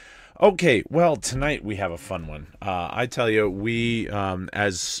Okay, well, tonight we have a fun one. I tell you,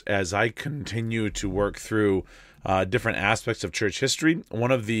 as I continue to work through different aspects of church history,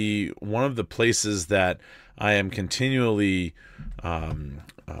 one of the places that I am continually um,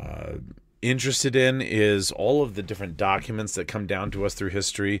 uh, interested in is all of the different documents that come down to us through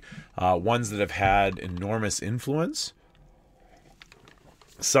history, ones that have had enormous influence,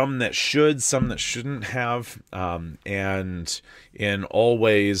 some that should, some that shouldn't have. And in all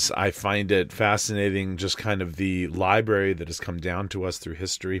ways, I find it fascinating, just kind of the library that has come down to us through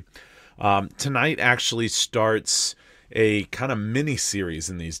history. Tonight actually starts a kind of mini series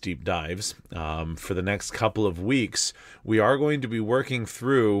in these deep dives. For the next couple of weeks, we are going to be working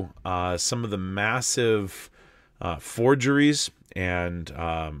through some of the massive forgeries and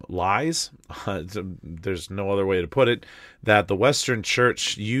lies. There's no other way to put it, that the Western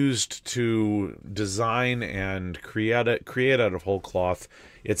Church used to design and create out of whole cloth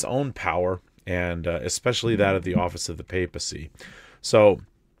its own power, and especially that of the office of the papacy. So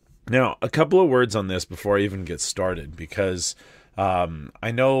now, a couple of words on this before I even get started, because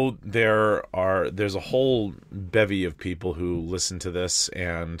I know there's a whole bevy of people who listen to this,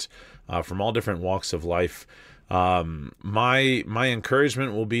 and from all different walks of life. My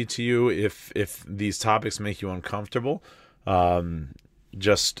encouragement will be to you, if these topics make you uncomfortable,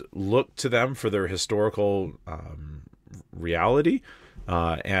 just look to them for their historical reality,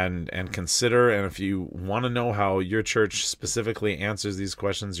 and consider. And if you want to know how your church specifically answers these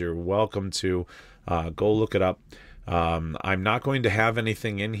questions, you're welcome to go look it up. I'm not going to have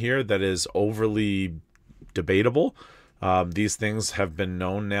anything in here that is overly debatable. These things have been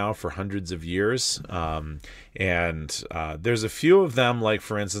known now for hundreds of years. And there's a few of them, like,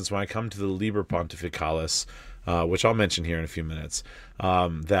 for instance, when I come to the Liber Pontificalis, which I'll mention here in a few minutes,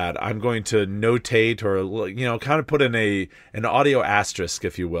 that I'm going to notate, or, kind of put in an audio asterisk,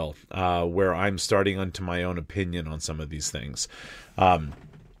 if you will, where I'm starting onto my own opinion on some of these things.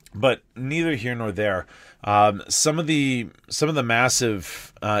 But neither here nor there. Some of the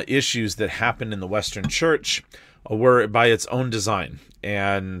massive issues that happened in the Western Church were by its own design.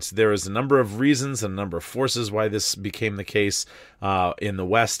 And there is a number of reasons and a number of forces why this became the case in the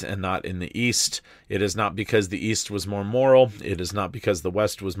West and not in the East. It is not because the East was more moral. It is not because the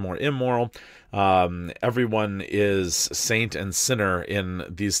West was more immoral. Everyone is saint and sinner in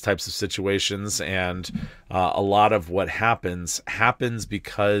these types of situations. And a lot of what happens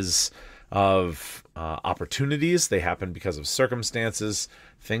because of opportunities. They happen because of circumstances.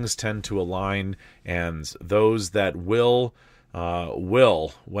 Things tend to align, and those that will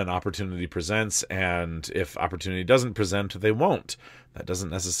when opportunity presents, and if opportunity doesn't present, they won't. That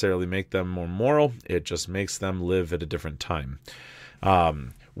doesn't necessarily make them more moral. It just makes them live at a different time.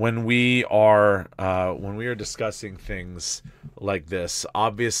 When we are discussing things like this,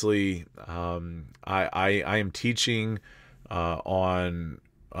 obviously, I am teaching on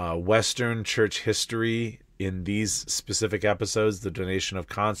Western church history in these specific episodes: the donation of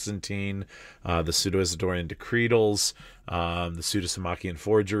Constantine, the Pseudo-Isidorian decretals, the Pseudo-Samachian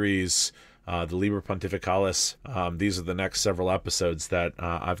forgeries, the Liber Pontificalis. These are the next several episodes that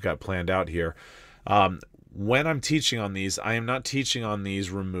I've got planned out here. When I'm teaching on these, I am not teaching on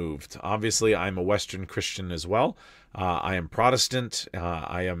these removed. Obviously, I'm a Western Christian as well. I am Protestant.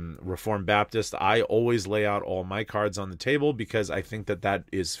 I am Reformed Baptist. I always lay out all my cards on the table because I think that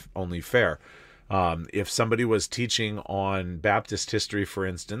is only fair. If somebody was teaching on Baptist history, for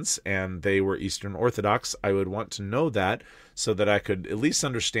instance, and they were Eastern Orthodox, I would want to know that so that I could at least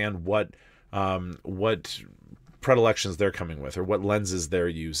understand what predilections they're coming with, or what lenses they're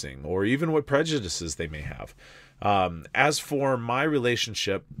using, or even what prejudices they may have. As for my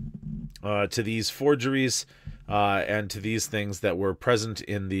relationship to these forgeries and to these things that were present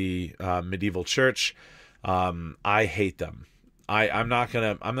in the medieval church, I hate them. I'm not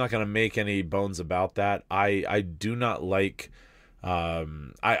gonna make any bones about that. I do not like.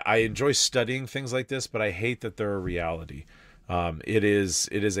 I enjoy studying things like this, but I hate that they're a reality. It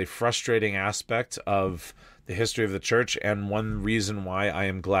is a frustrating aspect of the history of the church, and one reason why I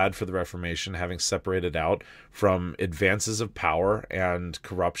am glad for the Reformation having separated out from advances of power and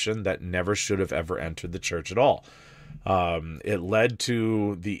corruption that never should have ever entered the church at all. It led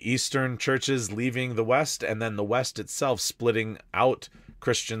to the Eastern churches leaving the West, and then the West itself splitting out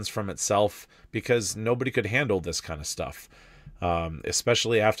Christians from itself because nobody could handle this kind of stuff.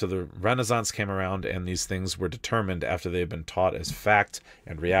 Especially after the Renaissance came around and these things were determined after they had been taught as fact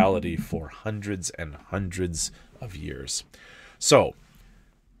and reality for hundreds and hundreds of years. So,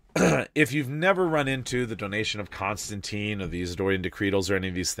 if you've never run into the donation of Constantine or the Isidorian decretals or any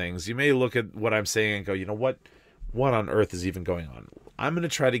of these things, you may look at what I'm saying and go, what on earth is even going on? I'm going to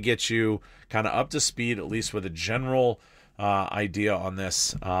try to get you kind of up to speed, at least with a general idea on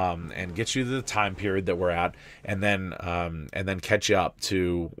this, and get you to the time period that we're at, and then catch you up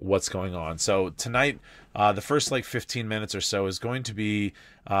to what's going on. So tonight, the first 15 minutes or so is going to be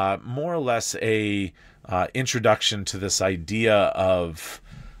more or less a introduction to this idea of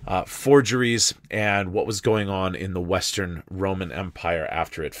forgeries and what was going on in the Western Roman Empire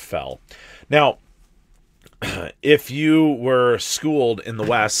after it fell. Now, if you were schooled in the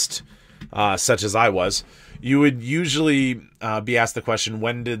West, such as I was, you would usually be asked the question,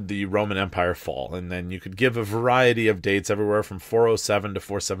 when did the Roman Empire fall? And then you could give a variety of dates, everywhere from 407 to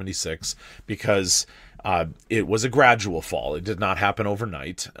 476, because it was a gradual fall. It did not happen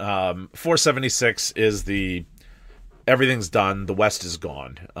overnight. 476 is everything's done, the West is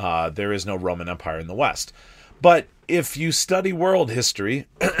gone. There is no Roman Empire in the West. But if you study world history,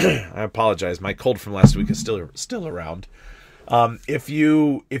 I apologize, my cold from last week is still around. If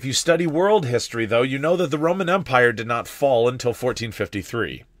you study world history, though, you know that the Roman Empire did not fall until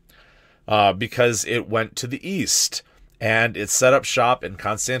 1453, because it went to the east, and it set up shop in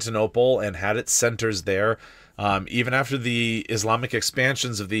Constantinople and had its centers there. Even after the Islamic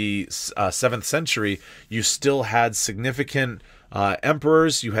expansions of the 7th century, you still had significant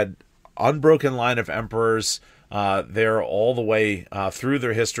emperors. You had unbroken line of emperors there all the way through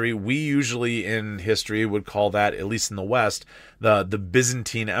their history. We usually in history would call that, at least in the West, the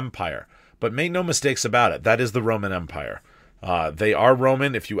Byzantine Empire. But make no mistakes about it, that is the Roman Empire. They are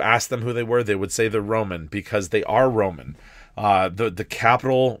Roman. If you ask them who they were, they would say they're Roman, because they are Roman. The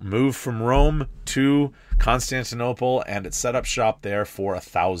capital moved from Rome to Constantinople, and it set up shop there for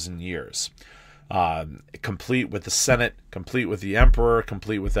 1,000 years. Complete with the Senate, complete with the emperor,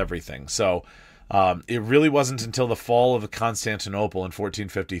 complete with everything. So it really wasn't until the fall of Constantinople in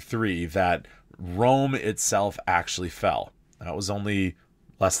 1453 that Rome itself actually fell. That was only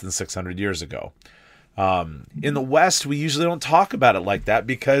less than 600 years ago. In the West, we usually don't talk about it like that,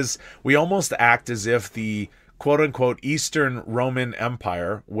 because we almost act as if the quote-unquote Eastern Roman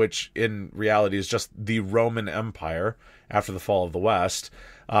Empire, which in reality is just the Roman Empire after the fall of the West,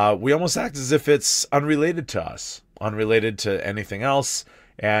 we almost act as if it's unrelated to us, unrelated to anything else,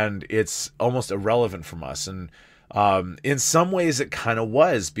 and it's almost irrelevant from us. And in some ways it kind of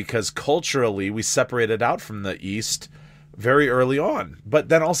was, because culturally we separated out from the East very early on, but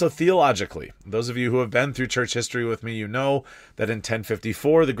then also theologically. Those of you who have been through church history with me, you know that in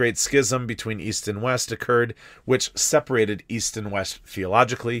 1054, the Great Schism between East and West occurred, which separated East and West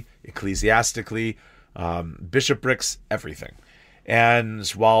theologically, ecclesiastically, bishoprics, everything. And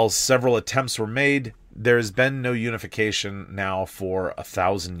while several attempts were made, there's been no unification now for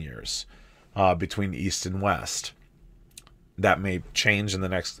 1,000 years between East and West. That may change in the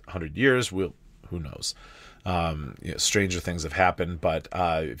next 100 years. Who knows? Stranger things have happened, but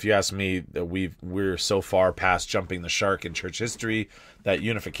if you ask me, we're so far past jumping the shark in church history that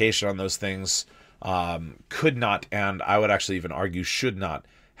unification on those things could not, and I would actually even argue should not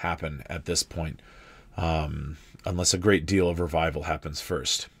happen at this point, unless a great deal of revival happens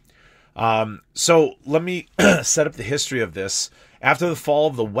first. So let me set up the history of this. After the fall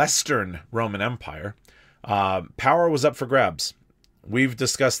of the Western Roman Empire, power was up for grabs. We've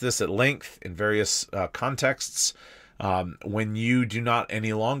discussed this at length in various contexts. When you do not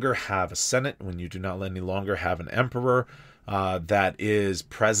any longer have a Senate, when you do not any longer have an emperor that is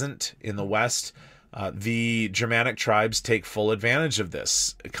present in the West, the Germanic tribes take full advantage of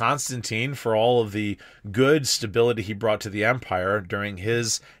this. Constantine, for all of the good stability he brought to the empire during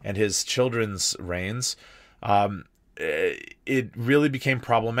his and his children's reigns, it really became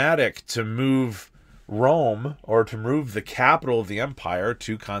problematic to move Rome, or to move the capital of the empire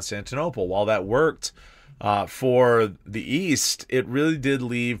to Constantinople. While that worked for the East, it really did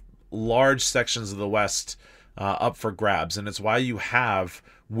leave large sections of the West up for grabs, and it's why you have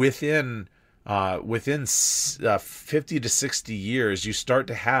within 50 to 60 years, you start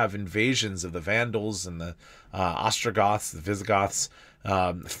to have invasions of the Vandals and the Ostrogoths, the Visigoths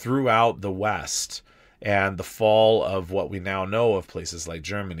throughout the West. And the fall of what we now know of places like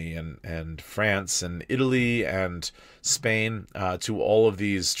Germany and France and Italy and Spain to all of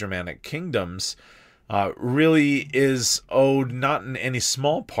these Germanic kingdoms really is owed not in any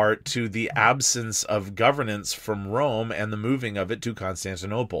small part to the absence of governance from Rome and the moving of it to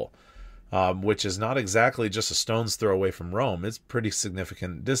Constantinople, which is not exactly just a stone's throw away from Rome. It's pretty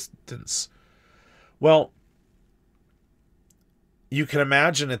significant distance. Well, you can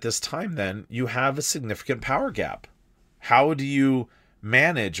imagine at this time then, you have a significant power gap. How do you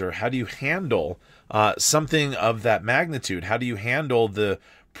manage, or how do you handle something of that magnitude? How do you handle the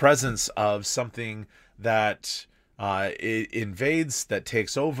presence of something that it invades, that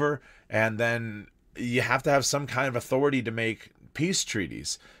takes over, and then you have to have some kind of authority to make peace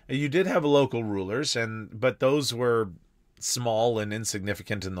treaties. And you did have local rulers, but those were small and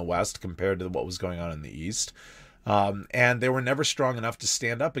insignificant in the West compared to what was going on in the East. And they were never strong enough to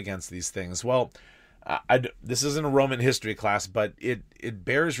stand up against these things. Well, this isn't a Roman history class, but it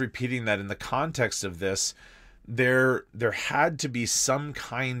bears repeating that in the context of this, there had to be some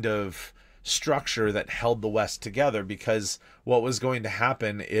kind of structure that held the West together, because what was going to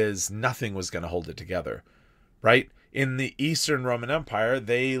happen is nothing was going to hold it together, right? In the Eastern Roman Empire,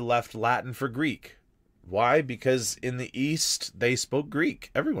 they left Latin for Greek. Why? Because in the East, they spoke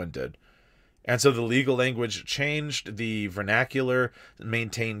Greek. Everyone did. And so the legal language changed, the vernacular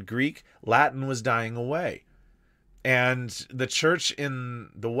maintained Greek, Latin was dying away. And the church in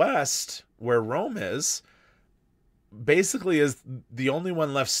the West, where Rome is, basically is the only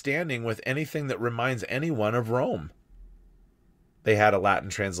one left standing with anything that reminds anyone of Rome. They had a Latin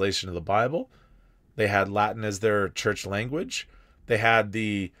translation of the Bible. They had Latin as their church language. They had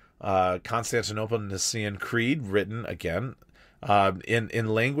the Constantinople Nicene Creed written, again, in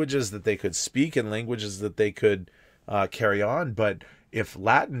languages that they could speak, and languages that they could carry on. But if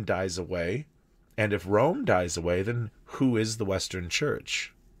Latin dies away, and if Rome dies away, then who is the Western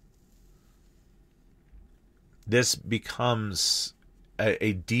Church? This becomes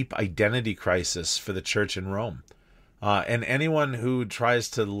a deep identity crisis for the church in Rome. And anyone who tries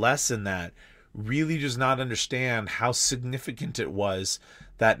to lessen that really does not understand how significant it was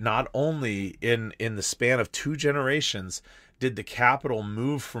that not only in the span of 2 generations did the capital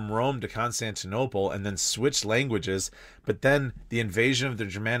move from Rome to Constantinople and then switch languages, but then the invasion of the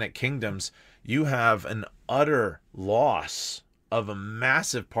Germanic kingdoms, you have an utter loss of a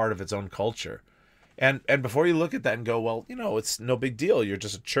massive part of its own culture. And before you look at that and go, well, it's no big deal. You're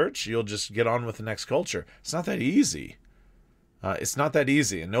just a church. You'll just get on with the next culture. It's not that easy. It's not that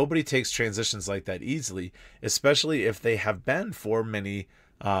easy. And nobody takes transitions like that easily, especially if they have been for many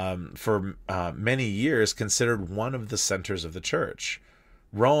years considered one of the centers of the church.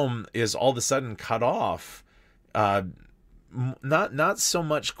 Rome is all of a sudden cut off, not so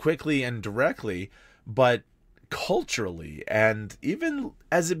much quickly and directly, but culturally, and even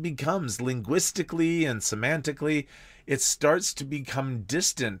as it becomes linguistically and semantically, it starts to become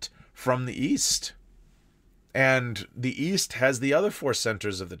distant from the East. And the East has the other 4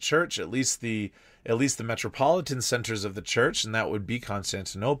 centers of the church, at least the metropolitan centers of the church, and that would be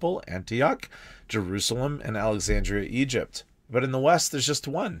Constantinople, Antioch, Jerusalem, and Alexandria, Egypt. But in the West, there's just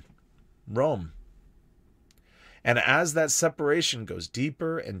one, Rome. And as that separation goes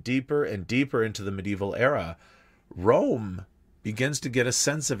deeper and deeper and deeper into the medieval era, Rome begins to get a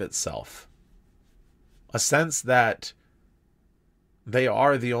sense of itself, a sense that they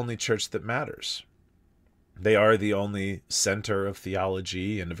are the only church that matters. They are the only center of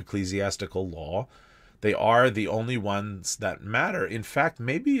theology and of ecclesiastical law. They are the only ones that matter. In fact,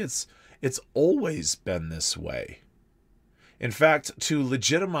 maybe it's always been this way. In fact, to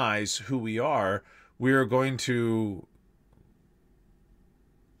legitimize who we are going to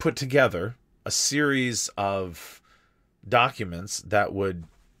put together a series of documents that would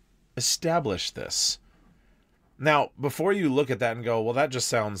establish this. Now, before you look at that and go, well, that just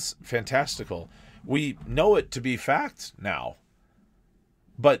sounds fantastical, we know it to be fact now.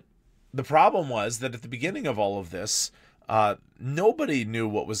 But the problem was that at the beginning of all of this, nobody knew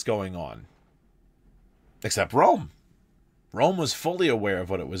what was going on except Rome. Rome was fully aware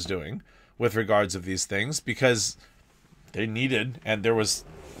of what it was doing with regards of these things, because they needed, and there was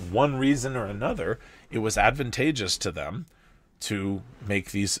one reason or another, it was advantageous to them to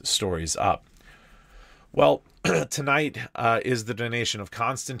make these stories up. Well, tonight is the donation of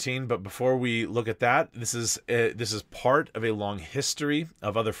Constantine, but before we look at that, this is part of a long history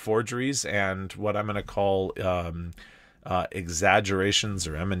of other forgeries and what I'm going to call exaggerations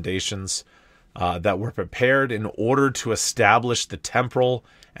or emendations that were prepared in order to establish the temporal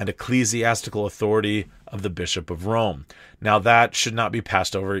and ecclesiastical authority of the Bishop of Rome. Now, that should not be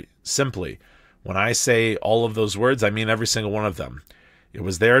passed over simply. When I say all of those words, I mean every single one of them. It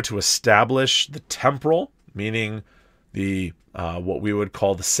was there to establish the temporal, meaning the what we would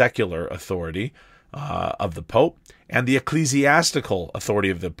call the secular authority of the Pope, and the ecclesiastical authority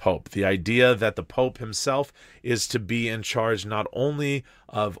of the Pope. The idea that the Pope himself is to be in charge not only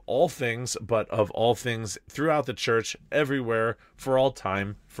of all things, but of all things throughout the church, everywhere, for all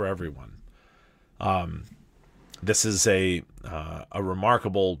time, for everyone. This is a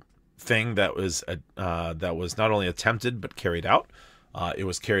remarkable thing that was not only attempted but carried out. It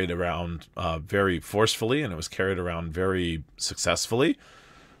was carried around very forcefully, and it was carried around very successfully.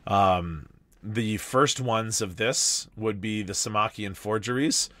 The first ones of this would be the Samakian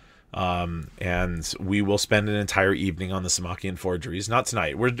forgeries. And we will spend an entire evening on the Samakian forgeries. Not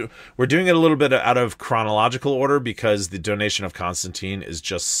tonight. We're doing it a little bit out of chronological order because the donation of Constantine is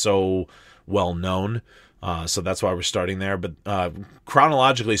just so well known. So that's why we're starting there. But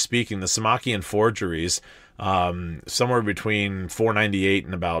chronologically speaking, the Samakian forgeries, somewhere between 498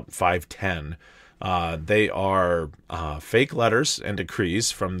 and about 510, they are fake letters and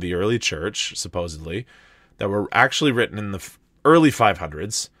decrees from the early church, supposedly, that were actually written in the early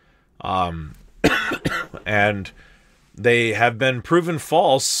 500s. And they have been proven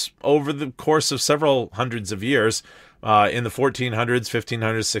false over the course of several hundreds of years, in the 1400s, 1500s,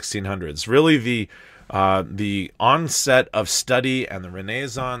 1600s. Really, the onset of study and the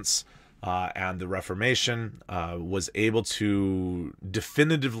Renaissance and the Reformation was able to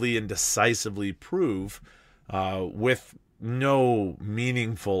definitively and decisively prove, with no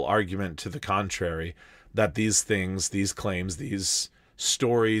meaningful argument to the contrary, that these things, these claims, these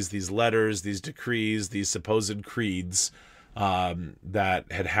stories, these letters, these decrees, these supposed creeds that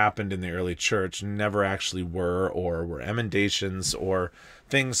had happened in the early church never actually were, or were emendations or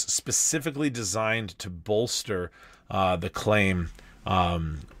things specifically designed to bolster the claim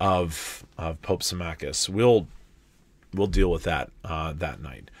of Pope Symmachus. We'll deal with that that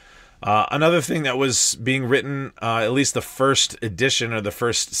night. Another thing that was being written, at least the first edition or the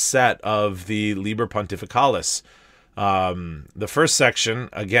first set of the Liber Pontificalis. The first section,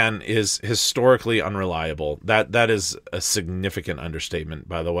 again, is historically unreliable. That is a significant understatement,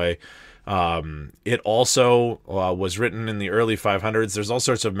 by the way. It also was written in the early 500s. There's all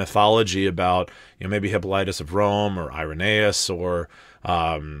sorts of mythology about, maybe Hippolytus of Rome or Irenaeus or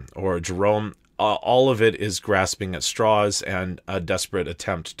Jerome. All of it is grasping at straws and a desperate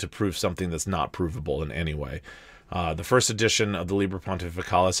attempt to prove something that's not provable in any way. The first edition of the Liber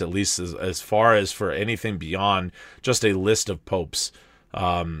Pontificalis, at least as far as for anything beyond just a list of popes,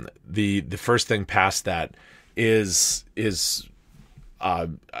 the first thing past that is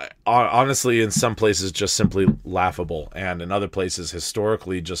honestly in some places just simply laughable, and in other places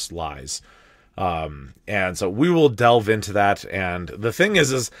historically just lies. And so we will delve into that. And the thing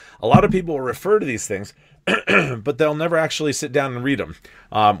is a lot of people refer to these things, but they'll never actually sit down and read them.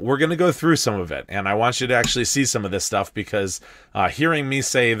 We're going to go through some of it, and I want you to actually see some of this stuff, because hearing me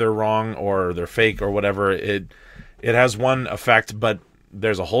say they're wrong or they're fake or whatever, it has one effect, but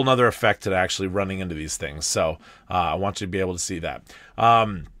there's a whole nother effect to actually running into these things. So I want you to be able to see that.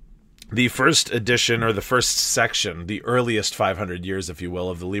 The first edition, or the first section, the earliest 500 years, if you will,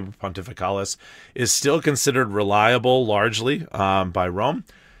 of the Liber Pontificalis is still considered reliable largely by Rome,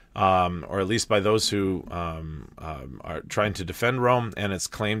 or at least by those who are trying to defend Rome and its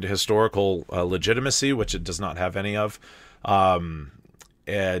claim to historical legitimacy, which it does not have any of.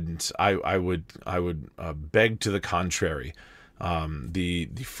 And I would beg to the contrary. The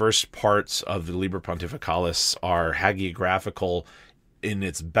first parts of the Liber Pontificalis are hagiographical in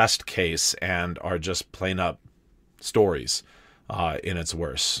its best case, and are just plain up stories in its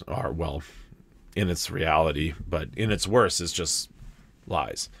worst, or well, in its reality, but in its worst is just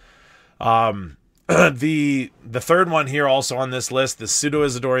lies. The third one here also on this list, the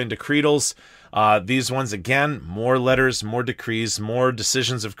Pseudo-Isidorian Decretals. These ones, again, more letters, more decrees, more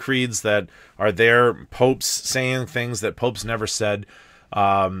decisions of creeds that are there, popes saying things that popes never said.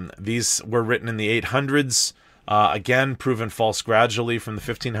 These were written in the 800s. Again, proven false gradually from the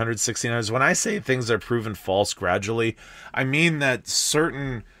 1500s, 1600s. When I say things are proven false gradually, I mean that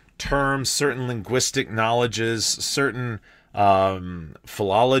certain terms, certain linguistic knowledges, certain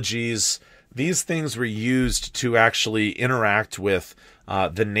philologies, these things were used to actually interact with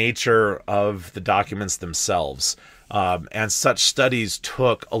the nature of the documents themselves. And such studies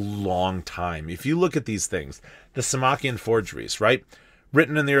took a long time. If you look at these things, the Samakian forgeries, right?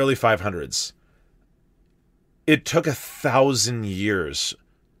 Written in the early 500s. It took 1,000 years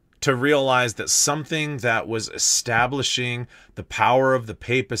to realize that something that was establishing the power of the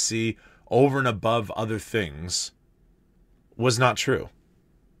papacy over and above other things was not true.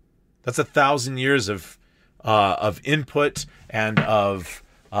 That's 1,000 years of input and of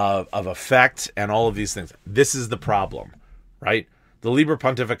effect and all of these things. This is the problem, right? The Liber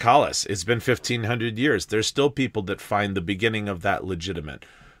Pontificalis, it's been 1,500 years. There's still people that find the beginning of that legitimate.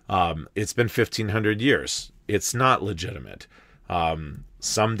 It's been 1,500 years. It's not legitimate.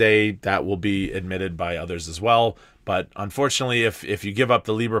 Someday that will be admitted by others as well. But unfortunately, if you give up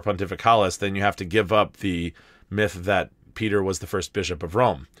the Liber Pontificalis, then you have to give up the myth that Peter was the first bishop of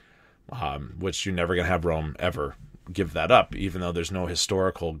Rome, which you're never going to have Rome ever give that up, even though there's no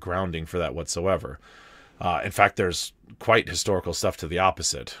historical grounding for that whatsoever. In fact, there's quite historical stuff to the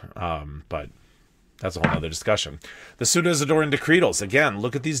opposite, but that's a whole other discussion. The Pseudo-Isidorian decretals, again,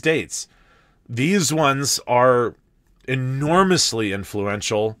 look at these dates. These ones are enormously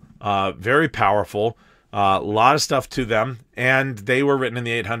influential, very powerful, a lot of stuff to them, and they were written in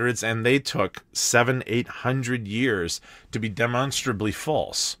the 800s, and they took 800 years to be demonstrably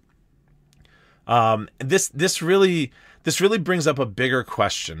false. This really brings up a bigger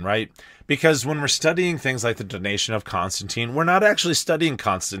question, right? Because when we're studying things like the donation of Constantine, we're not actually studying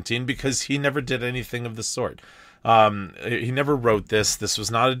Constantine because he never did anything of the sort. He never wrote this. This was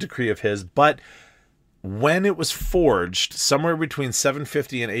not a decree of his, but when it was forged, somewhere between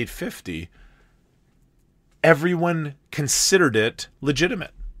 750 and 850, everyone considered it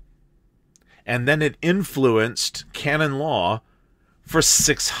legitimate. And then it influenced canon law for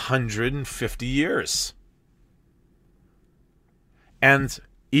 650 years. And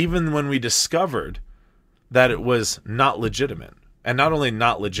even when we discovered that it was not legitimate, and not only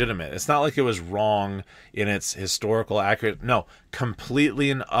not legitimate, it's not like it was wrong in its historical accurate, no, completely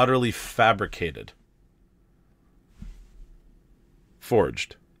and utterly fabricated,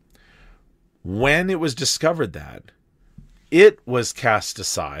 forged. When it was discovered that, it was cast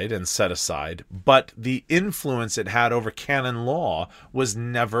aside and set aside, but the influence it had over canon law was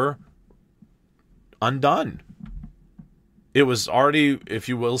never undone. It was already, if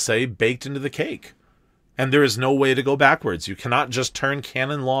you will say, baked into the cake. And there is no way to go backwards. You cannot just turn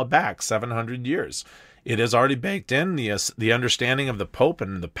canon law back 700 years. It is already baked in, the understanding of the Pope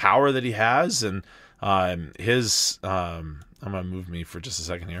and the power that he has, and his... I'm going to move me for just a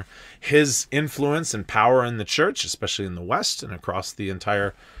second here. His influence and power in the church, especially in the West and across the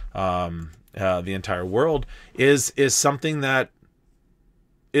entire world, is something that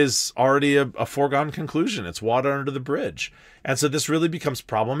is already a foregone conclusion. It's water under the bridge. And so this really becomes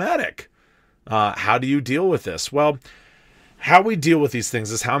problematic. How do you deal with this? Well, how we deal with these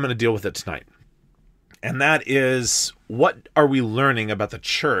things is how I'm going to deal with it tonight. And that is, what are we learning about the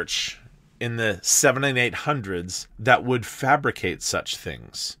church in the 700s and 800s that would fabricate such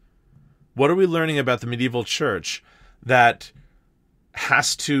things? What are we learning about the medieval church that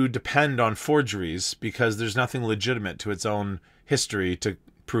has to depend on forgeries because there's nothing legitimate to its own history to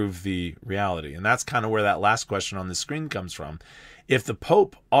prove the reality? And that's kind of where that last question on the screen comes from. If the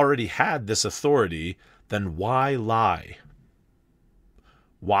Pope already had this authority, then why lie?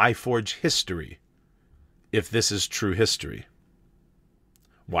 Why forge history if this is true history?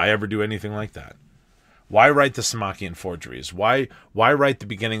 Why ever do anything like that? Why write the Samacian forgeries? Why write the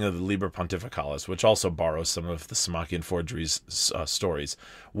beginning of the Liber Pontificalis, which also borrows some of the Samacian forgeries stories?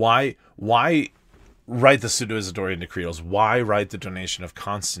 Why write the Pseudo-Isidorian decretals? Why write the donation of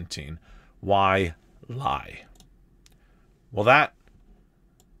Constantine? Why lie? Well, that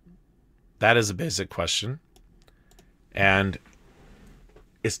is a basic question, and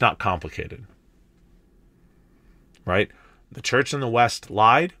it's not complicated, right? The church in the West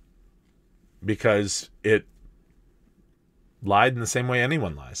lied because it lied in the same way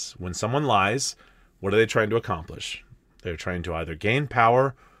anyone lies. When someone lies, what are they trying to accomplish? They're trying to either gain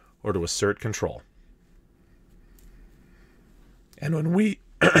power or to assert control. And when we,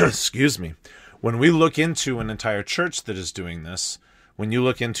 when we look into an entire church that is doing this, when you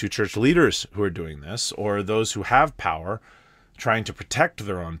look into church leaders who are doing this, or those who have power, trying to protect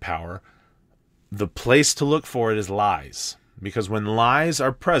their own power, the place to look for it is lies. Because when lies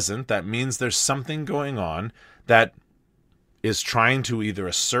are present, that means there's something going on that is trying to either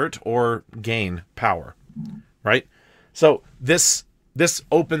assert or gain power, right? So this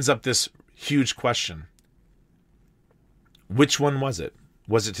opens up this huge question. Which one was it?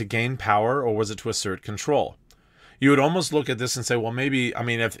 Was it to gain power or was it to assert control? You would almost look at this and say, well, maybe, I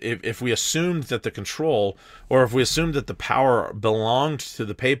mean, if we assumed that the control, or if we assumed that the power belonged to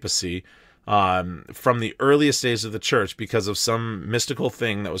the papacy from the earliest days of the church because of some mystical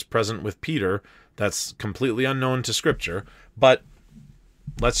thing that was present with Peter that's completely unknown to Scripture, but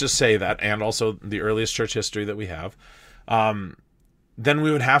let's just say that, and also the earliest church history that we have, then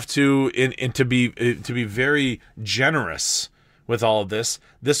we would have to, to be very generous with all of this.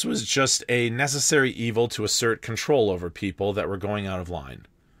 This was just a necessary evil to assert control over people that were going out of line.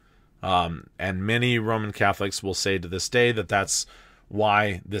 And many Roman Catholics will say to this day that that's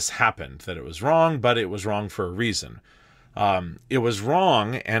why this happened, that it was wrong, but it was wrong for a reason. It was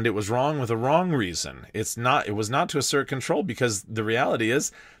wrong, and it was wrong with a wrong reason. It was not to assert control, because the reality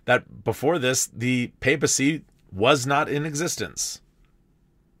is that before this, the papacy was not in existence.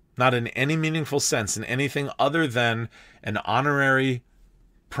 Not in any meaningful sense, in anything other than an honorary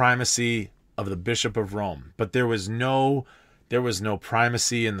primacy of the Bishop of Rome. But there was no There was no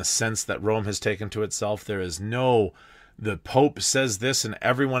primacy in the sense that Rome has taken to itself. There is no, the Pope says this and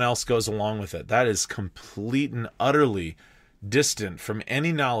everyone else goes along with it. That is complete and utterly distant from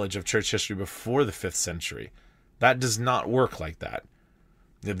any knowledge of church history before the 5th century. That does not work like that.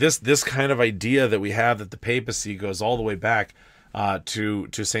 This kind of idea that we have that the papacy goes all the way back to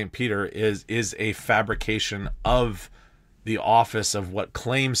St. Peter is a fabrication of the office of what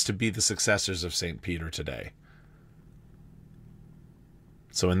claims to be the successors of St. Peter today.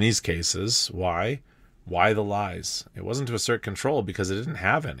 So in these cases, why the lies? It wasn't to assert control because it didn't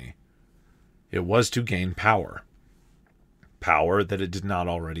have any. It was to gain power. Power that it did not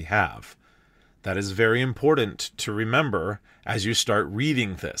already have. That is very important to remember as you start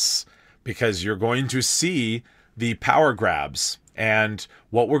reading this, because you're going to see the power grabs. And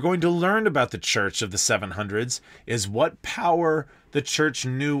what we're going to learn about the church of the 700s is what power the church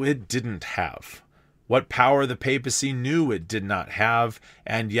knew it didn't have. What power the papacy knew it did not have,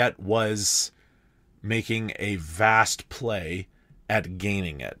 and yet was making a vast play at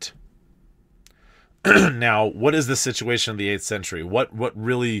gaining it. Now, what is the situation of the 8th century? What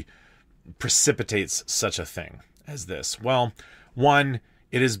really precipitates such a thing as this? Well, one,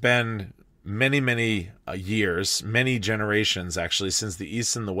 it has been many years, many generations actually, since the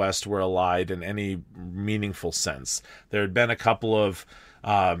East and the West were allied in any meaningful sense. There had been a couple of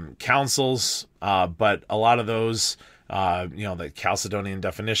councils, but a lot of those, the Chalcedonian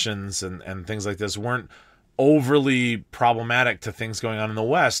definitions and things like this weren't overly problematic to things going on in the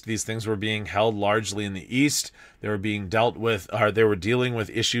West. These things were being held largely in the East. They were being they were dealing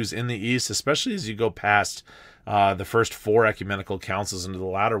with issues in the East, especially as you go past the first 4 ecumenical councils into the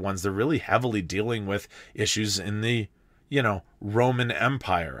latter ones. They're really heavily dealing with issues in the, Roman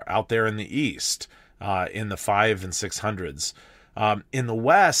Empire out there in the East, in the 500s and 600s. In the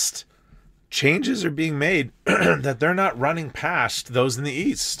West, changes are being made that they're not running past those in the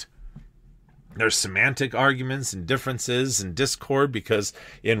East. There's semantic arguments and differences and discord because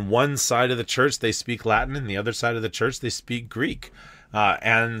in one side of the church they speak Latin, and the other side of the church they speak Greek.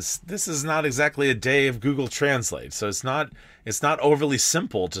 And this is not exactly a day of Google Translate, so it's not overly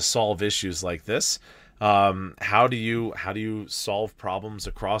simple to solve issues like this. How do you solve problems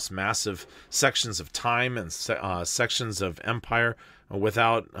across massive sections of time and sections of empire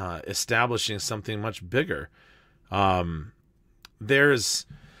without establishing something much bigger? There's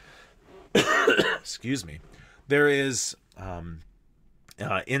excuse me. There is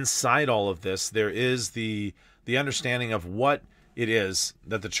inside all of this, there is the understanding of what it is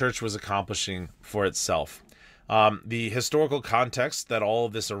that the church was accomplishing for itself. The historical context that all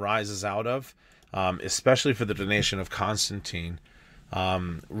of this arises out of, especially for the donation of Constantine,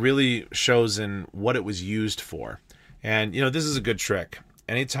 really shows in what it was used for. And, this is a good trick.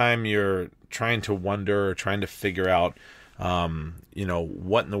 Anytime you're trying to wonder or trying to figure out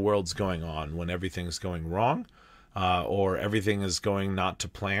what in the world's going on when everything's going wrong, or everything is going not to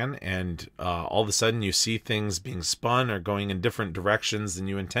plan, and all of a sudden you see things being spun or going in different directions than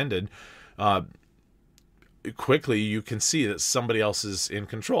you intended, quickly you can see that somebody else is in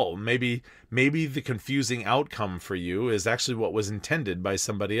control. Maybe the confusing outcome for you is actually what was intended by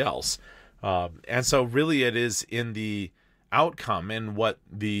somebody else. And so really it is in the outcome and what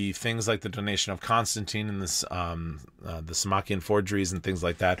the things like the donation of Constantine and this the Samakian forgeries and things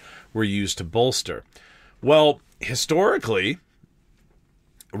like that were used to bolster. Well, historically,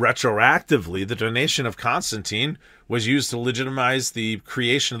 retroactively, the donation of Constantine was used to legitimize the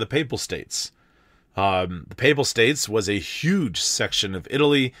creation of the Papal States. The Papal States was a huge section of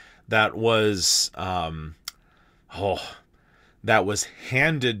Italy that was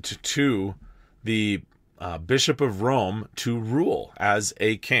handed to the Bishop of Rome to rule as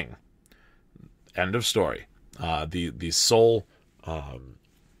a king. End of story. The sole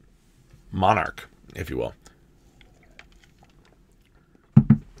monarch, if you will.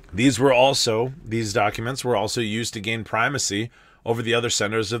 These documents were also used to gain primacy over the other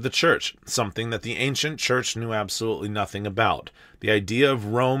centers of the church, something that the ancient church knew absolutely nothing about. The idea of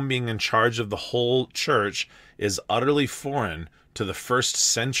Rome being in charge of the whole church is utterly foreign to the first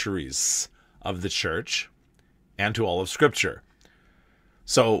centuries of the church and to all of Scripture.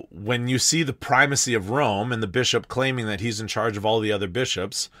 So when you see the primacy of Rome and the bishop claiming that he's in charge of all the other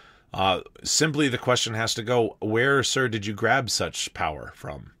bishops, simply the question has to go, where, sir, did you grab such power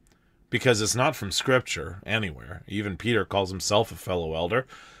from? Because it's not from Scripture anywhere. Even Peter calls himself a fellow elder.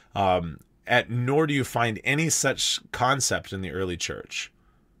 Nor do you find any such concept in the early church.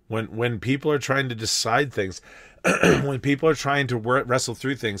 When people are trying to decide things, when people are trying to wrestle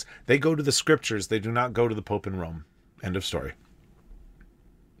through things, they go to the Scriptures. They do not go to the Pope in Rome. End of story.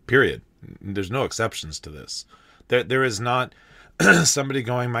 Period. There's no exceptions to this. There is not somebody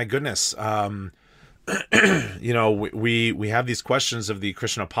going, my goodness, we have these questions of the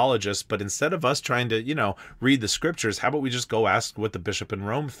Christian apologists, but instead of us trying to, read the scriptures, how about we just go ask what the bishop in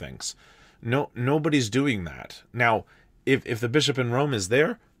Rome thinks? No, nobody's doing that. Now, if the bishop in Rome is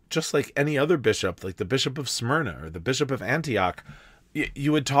there, just like any other bishop, like the bishop of Smyrna or the bishop of Antioch,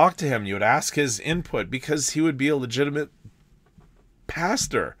 you would talk to him, you would ask his input, because he would be a legitimate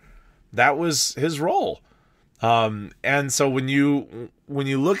pastor. That was his role. And so when you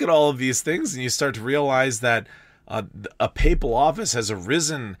look at all of these things and you start to realize that a papal office has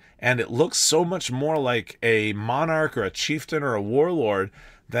arisen and it looks so much more like a monarch or a chieftain or a warlord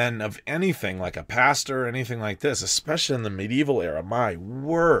than of anything like a pastor or anything like this, especially in the medieval era, my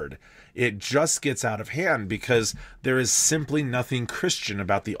word, it just gets out of hand because there is simply nothing Christian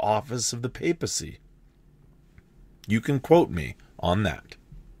about the office of the papacy. You can quote me on that.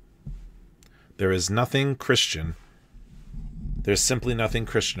 There is nothing Christian. There's simply nothing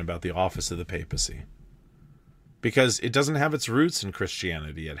Christian about the office of the papacy. Because it doesn't have its roots in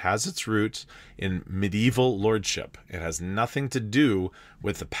Christianity. It has its roots in medieval lordship. It has nothing to do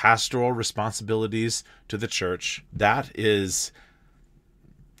with the pastoral responsibilities to the church. That is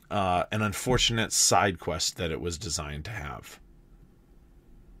an unfortunate side quest that it was designed to have.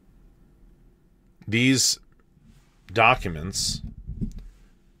 These documents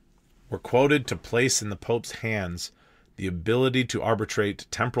were quoted to place in the Pope's hands the ability to arbitrate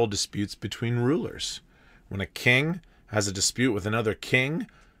temporal disputes between rulers. When a king has a dispute with another king,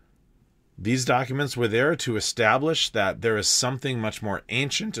 these documents were there to establish that there is something much more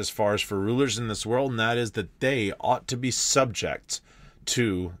ancient as far as for rulers in this world, and that is that they ought to be subject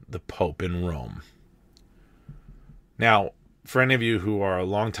to the Pope in Rome. Now, for any of you who are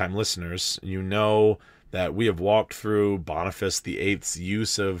longtime listeners, you know that we have walked through Boniface VIII's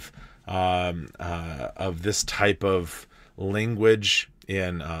use of this type of language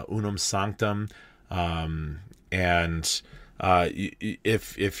in Unum Sanctum. If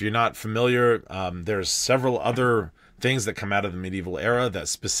you're not familiar, there's several other things that come out of the medieval era that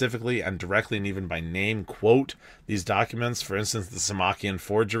specifically and directly and even by name quote these documents. For instance, the Samakian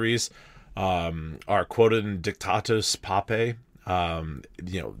forgeries are quoted in Dictatus Papae.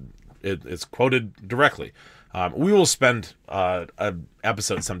 It's quoted directly. We will spend an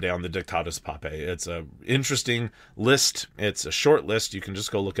episode someday on the Dictatus Papae. It's an interesting list. It's a short list. You can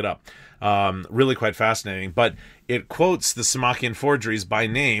just go look it up. Really quite fascinating. But it quotes the Samakian forgeries by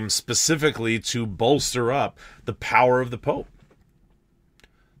name specifically to bolster up the power of the Pope.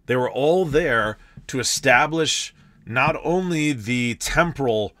 They were all there to establish not only the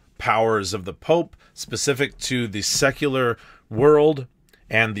temporal powers of the Pope specific to the secular world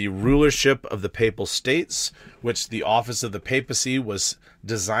and the rulership of the papal states, which the office of the papacy was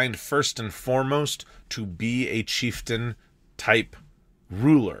designed first and foremost to be a chieftain type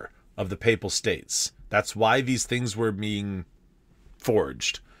ruler of the papal states. That's why these things were being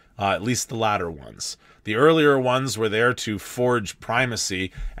forged, at least the latter ones. The earlier ones were there to forge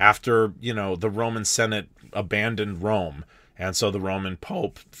primacy after, the Roman Senate abandoned Rome. And so the Roman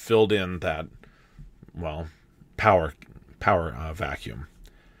Pope filled in that, power vacuum.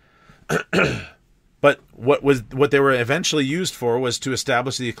 But what they were eventually used for was to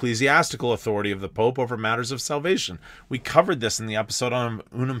establish the ecclesiastical authority of the Pope over matters of salvation. We covered this in the episode on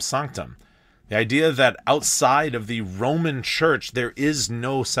Unum Sanctum. The idea that outside of the Roman Church there is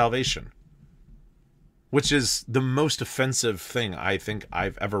no salvation, which is the most offensive thing I think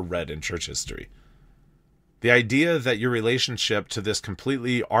I've ever read in church history. The idea that your relationship to this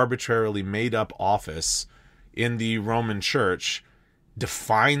completely arbitrarily made up office in the Roman Church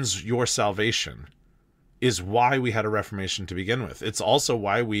defines your salvation is why we had a Reformation to begin with. It's also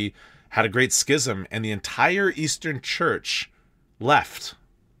why we had a great schism and the entire Eastern Church left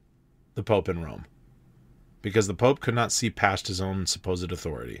the Pope in Rome because the Pope could not see past his own supposed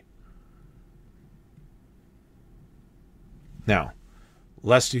authority. Now,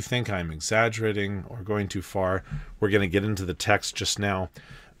 lest you think I'm exaggerating or going too far, we're going to get into the text just now.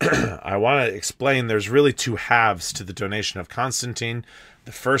 I want to explain there's really two halves to the donation of Constantine.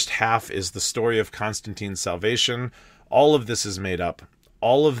 The first half is the story of Constantine's salvation. All of this is made up.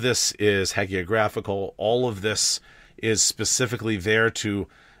 All of this is hagiographical. All of this is specifically there to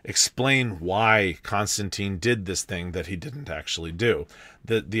explain why Constantine did this thing that he didn't actually do.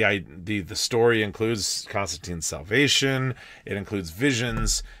 The story includes Constantine's salvation. It includes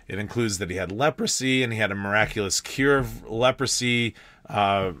visions. It includes that he had leprosy and he had a miraculous cure of leprosy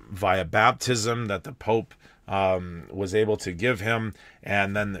via baptism that the Pope was able to give him,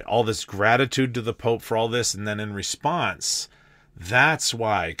 and then all this gratitude to the Pope for all this, and then in response, that's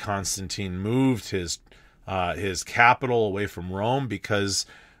why Constantine moved his his capital away from Rome, because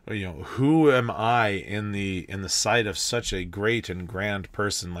who am I in the sight of such a great and grand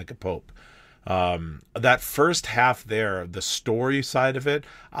person like a pope? That first half there, the story side of it,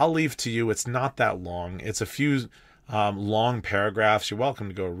 I'll leave to you. It's not that long. It's a few long paragraphs. You're welcome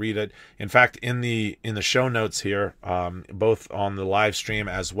to go read it. In fact, in the show notes here, both on the live stream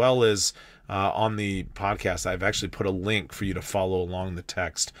as well as on the podcast, I've actually put a link for you to follow along the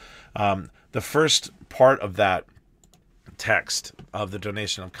text. The first part of that text of the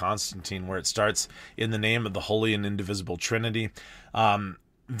donation of Constantine, where it starts in the name of the Holy and Indivisible Trinity,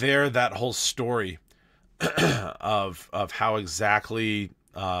 that whole story of how exactly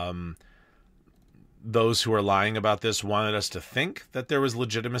those who are lying about this wanted us to think that there was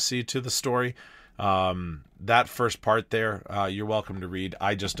legitimacy to the story. That first part there, you're welcome to read.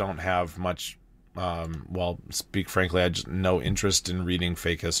 I just don't have much, speak frankly, I just no interest in reading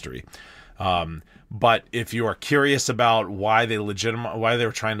fake history. But if you are curious about why they were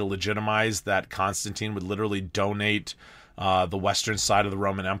trying to legitimize that Constantine would literally donate the western side of the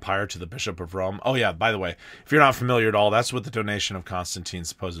Roman Empire to the Bishop of Rome. Oh yeah, by the way, if you're not familiar at all, that's what the donation of Constantine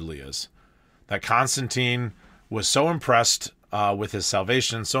supposedly is. That Constantine was so impressed with his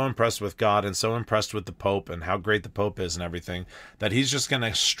salvation, so impressed with God, and so impressed with the Pope and how great the Pope is and everything, that he's just going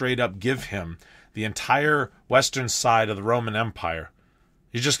to straight up give him the entire western side of the Roman Empire.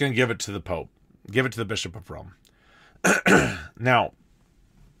 He's just going to give it to the Pope. Give it to the Bishop of Rome. Now,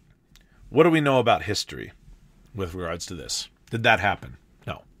 what do we know about history with regards to this? Did that happen?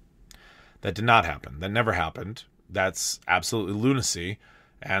 No. That did not happen. That never happened. That's absolutely lunacy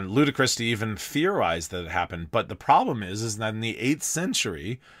and ludicrous to even theorize that it happened. But the problem is that in the 8th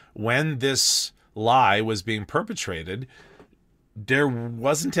century, when this lie was being perpetrated, there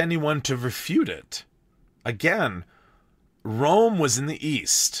wasn't anyone to refute it. Again, Rome was in the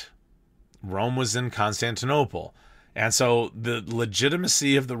east. Rome was in Constantinople. And so the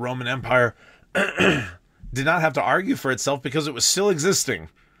legitimacy of the Roman Empire did not have to argue for itself because it was still existing.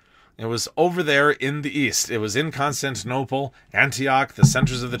 It was over there in the east. It was in Constantinople, Antioch, the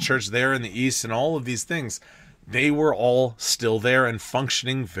centers of the church there in the east, and all of these things. They were all still there and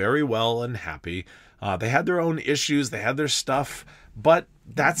functioning very well and happy. They had their own issues. They had their stuff. But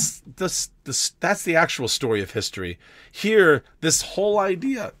that's the actual story of history. Here, this whole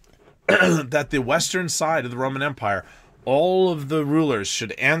idea that the western side of the Roman Empire, all of the rulers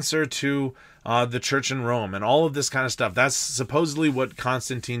should answer to the church in Rome and all of this kind of stuff. That's supposedly what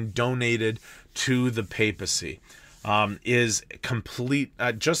Constantine donated to the papacy. Is complete,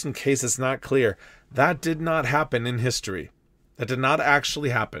 just in case it's not clear, that did not happen in history. That did not actually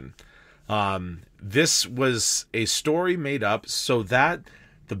happen. This was a story made up so that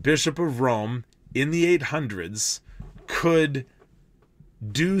the Bishop of Rome in the 800s could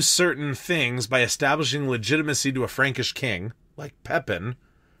do certain things by establishing legitimacy to a Frankish king like Pepin,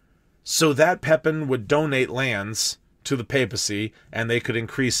 so that Pepin would donate lands to the papacy and they could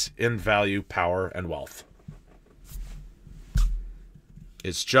increase in value, power, and wealth.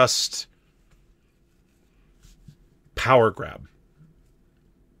 It's just power grab.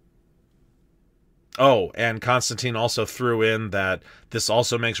 Oh, and Constantine also threw in that this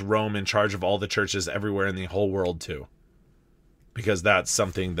also makes Rome in charge of all the churches everywhere in the whole world too. Because that's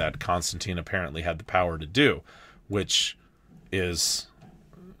something that Constantine apparently had the power to do, which is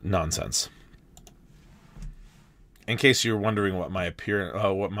nonsense. In case you're wondering what my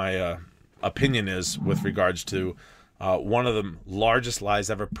opinion is with regards to one of the largest lies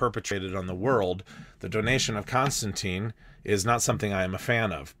ever perpetrated on the world, the donation of Constantine is not something I am a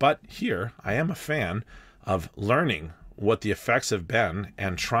fan of. But here, I am a fan of learning what the effects have been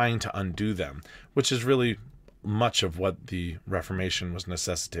and trying to undo them, which is really much of what the Reformation was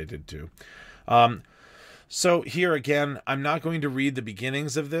necessitated to. So here again, I'm not going to read the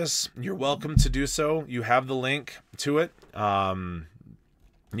beginnings of this. You're welcome to do so. You have the link to it.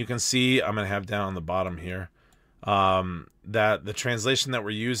 You can see, I'm going to have down on the bottom here, that the translation that we're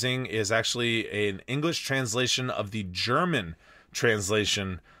using is actually an English translation of the German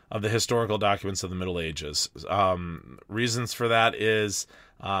translation of the historical documents of the Middle Ages. Reasons for that is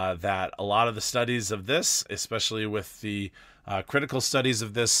that a lot of the studies of this, especially with the critical studies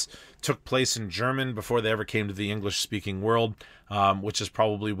of this, took place in German before they ever came to the English-speaking world, which is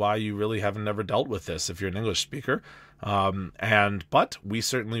probably why you really haven't ever dealt with this if you're an English speaker. But we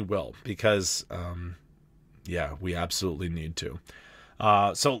certainly will, because we absolutely need to.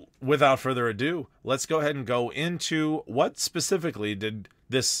 So without further ado, let's go ahead and go into what specifically did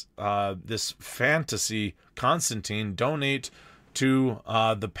this fantasy Constantine donate to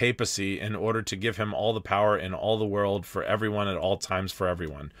the papacy in order to give him all the power in all the world for everyone at all times for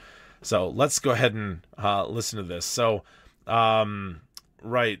everyone. So let's go ahead and listen to this. So,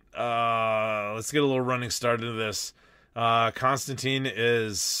 right, let's get a little running start into this. Constantine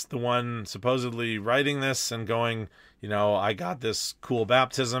is the one supposedly writing this and going, I got this cool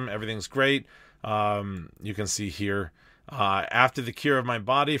baptism. Everything's great. You can see here, after the cure of my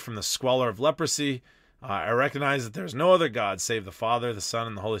body from the squalor of leprosy, I recognize that there is no other God save the Father, the Son,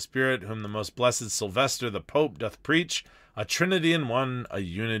 and the Holy Spirit, whom the most blessed Sylvester the Pope doth preach, a Trinity in one, a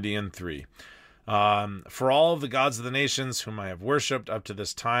unity in three. For all of the gods of the nations whom I have worshipped up to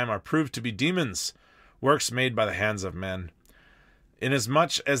this time are proved to be demons, works made by the hands of men.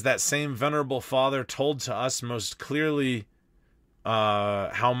 Inasmuch as that same venerable Father told to us most clearly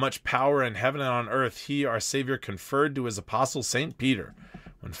how much power in heaven and on earth he, our Savior, conferred to his apostle St. Peter,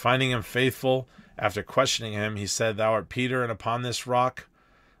 when finding him faithful, after questioning him, he said, Thou art Peter, and upon this rock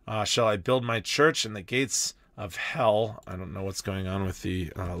shall I build my church, and the gates of hell, I don't know what's going on with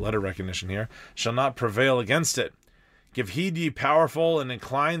the letter recognition here, shall not prevail against it. Give heed, ye powerful, and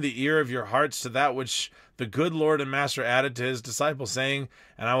incline the ear of your hearts to that which the good Lord and Master added to his disciples, saying,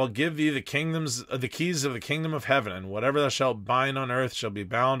 And I will give thee the keys of the kingdom of heaven, and whatever thou shalt bind on earth shall be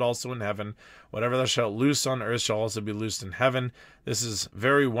bound also in heaven. Whatever thou shalt loose on earth shall also be loosed in heaven. This is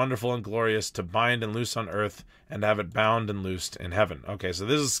very wonderful and glorious, to bind and loose on earth, and have it bound and loosed in heaven. Okay, so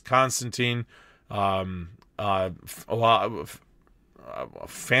this is Constantine,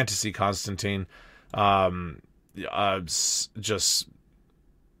 fantasy Constantine, just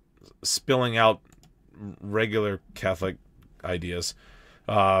spilling out regular Catholic ideas,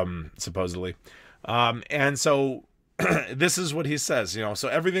 supposedly. And so this is what he says, so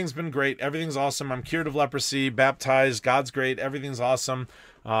everything's been great. Everything's awesome. I'm cured of leprosy, baptized. God's great. Everything's awesome.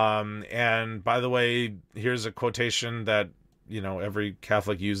 And by the way, here's a quotation that, every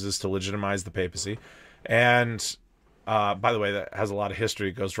Catholic uses to legitimize the papacy. And, by the way, that has a lot of history.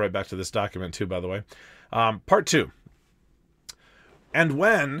 It goes right back to this document too, by the way. Part 2. And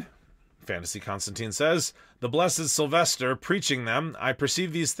when, Fantasy Constantine says, the blessed Sylvester preaching them, I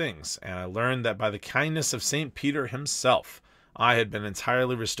perceived these things, and I learned that by the kindness of St. Peter himself, I had been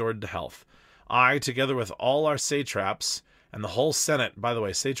entirely restored to health. I, together with all our satraps, and the whole Senate, by the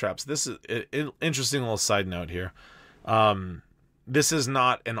way, satraps, this is an interesting little side note here. This is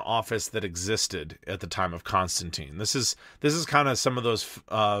not an office that existed at the time of Constantine. This is kind of some of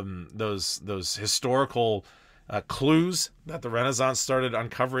those historical clues that the Renaissance started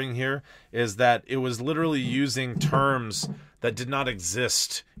uncovering here, is that it was literally using terms that did not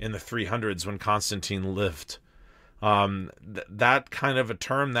exist in the 300s when Constantine lived. That kind of a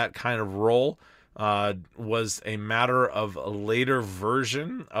term, that kind of role, was a matter of a later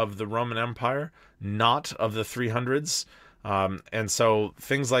version of the Roman Empire, not of the 300s. And so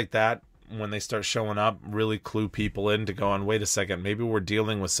things like that, when they start showing up, really clue people in to go on, wait a second, maybe we're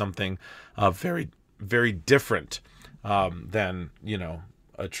dealing with something very, very different than,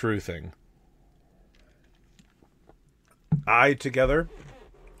 a true thing. I, together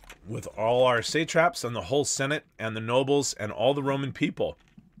with all our satraps and the whole Senate and the nobles and all the Roman people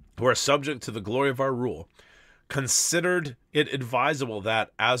who are subject to the glory of our rule, considered it advisable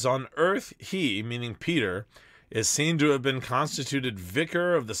that, as on earth he, meaning Peter, is seen to have been constituted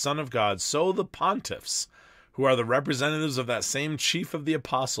vicar of the Son of God, so the pontiffs, who are the representatives of that same chief of the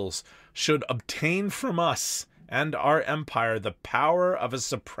apostles, should obtain from us and our empire the power of a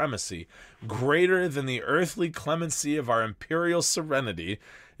supremacy greater than the earthly clemency of our imperial serenity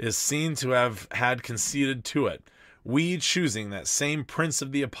is seen to have had conceded to it, we choosing that same prince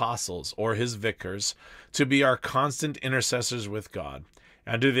of the apostles, or his vicars, to be our constant intercessors with God.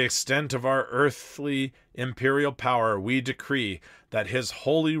 And to the extent of our earthly imperial power, we decree that his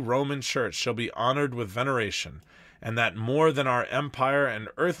holy Roman Church shall be honored with veneration, and that more than our empire and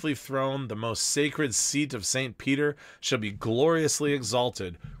earthly throne, the most sacred seat of St. Peter shall be gloriously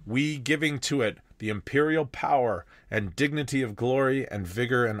exalted, we giving to it the imperial power and dignity of glory and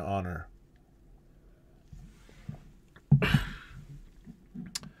vigor and honor.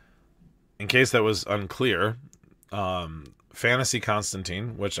 In case that was unclear, Fantasy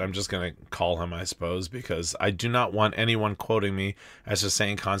Constantine, which I'm just going to call him, I suppose, because I do not want anyone quoting me as just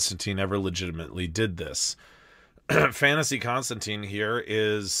saying Constantine ever legitimately did this. Fantasy Constantine here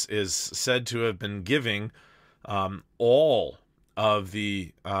is said to have been giving all of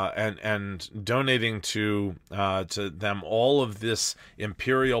the and donating to them all of this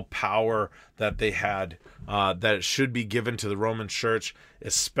imperial power that they had, that it should be given to the Roman Church,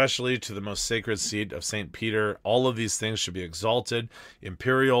 especially to the most sacred seat of St. Peter. All of these things should be exalted.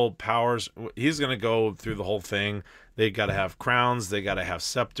 Imperial powers. He's going to go through the whole thing. They got to have crowns, they got to have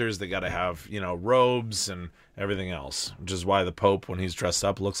scepters, they got to have, robes and everything else, which is why the Pope, when he's dressed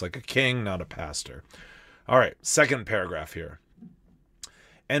up, looks like a king, not a pastor. All right, second paragraph here.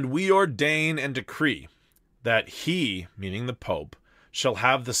 And we ordain and decree that he, meaning the Pope, shall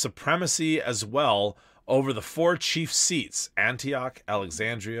have the supremacy as well over the 4 chief seats, Antioch,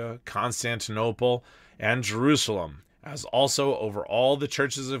 Alexandria, Constantinople, and Jerusalem, as also over all the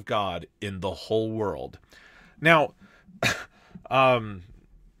churches of God in the whole world. Now,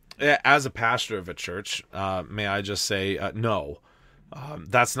 as a pastor of a church, may I just say, no.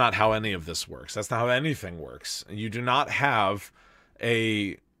 That's not how any of this works. That's not how anything works. You do not have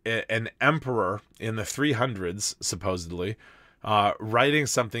an emperor in the 300s, supposedly, writing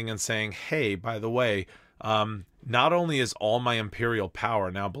something and saying, hey, by the way, not only is all my imperial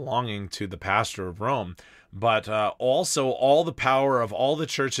power now belonging to the pastor of Rome, but also all the power of all the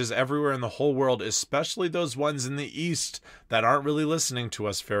churches everywhere in the whole world, especially those ones in the East that aren't really listening to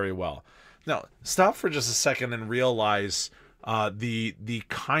us very well. Now, stop for just a second and realize the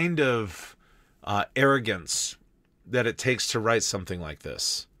kind of arrogance that it takes to write something like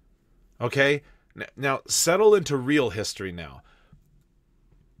this. Okay? Now, settle into real history now.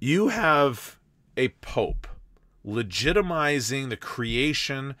 You have a pope legitimizing the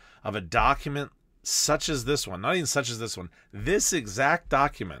creation of a document such as this one, not even such as this one, this exact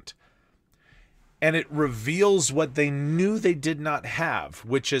document. And it reveals what they knew they did not have,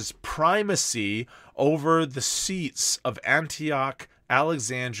 which is primacy over the seats of Antioch,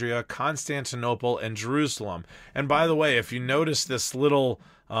 Alexandria, Constantinople, and Jerusalem. And by the way, if you notice this little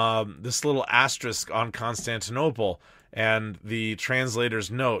asterisk on Constantinople and the translator's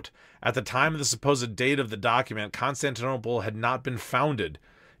note, at the time of the supposed date of the document, Constantinople had not been founded.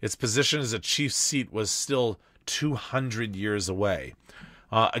 Its position as a chief seat was still 200 years away.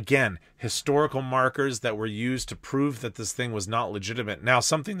 Again, historical markers that were used to prove that this thing was not legitimate. Now,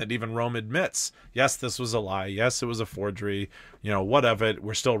 something that even Rome admits. Yes, this was a lie. Yes, it was a forgery. What of it?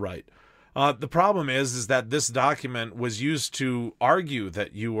 We're still right. The problem is that this document was used to argue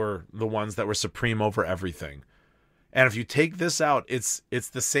that you were the ones that were supreme over everything. And if you take this out, it's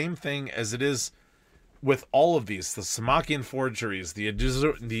the same thing as it is with all of these, the Sammachian forgeries, the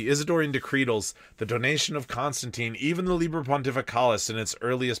Isidorian decretals, the donation of Constantine, even the Liber Pontificalis in its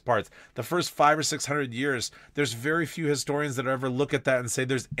earliest parts, the first 500 or 600 years, there's very few historians that ever look at that and say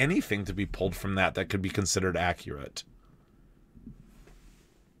there's anything to be pulled from that could be considered accurate.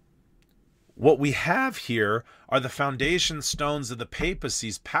 What we have here are the foundation stones of the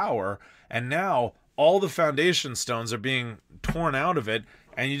papacy's power, and now all the foundation stones are being torn out of it,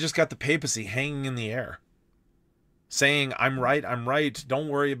 and you just got the papacy hanging in the air, saying, I'm right, don't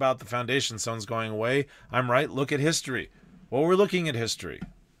worry about the foundation stones going away, I'm right, look at history. Well, we're looking at history.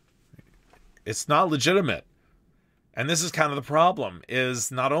 It's not legitimate. And this is kind of the problem,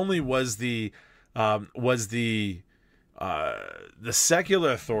 is not only was the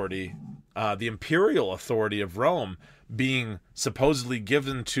secular authority, the imperial authority of Rome being supposedly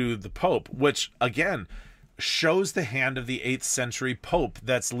given to the Pope, which, again, shows the hand of the 8th century Pope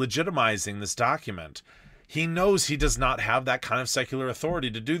that's legitimizing this document. He knows he does not have that kind of secular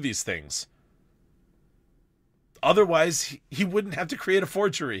authority to do these things. Otherwise, he wouldn't have to create a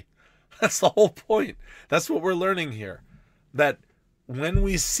forgery. That's the whole point. That's what we're learning here. That when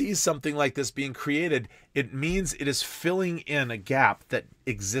we see something like this being created, it means it is filling in a gap that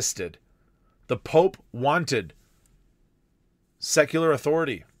existed. The Pope wanted secular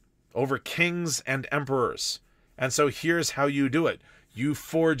authority over kings and emperors. And so here's how you do it. You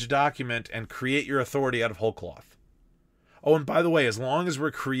forge a document and create your authority out of whole cloth. Oh, and by the way, as long as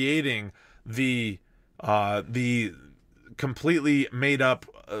we're creating the completely made up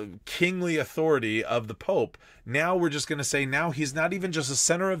kingly authority of the Pope, now we're just going to say now he's not even just the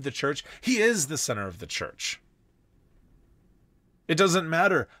center of the church, he is the center of the church. It doesn't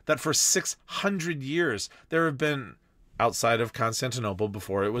matter that for 600 years there have been, outside of Constantinople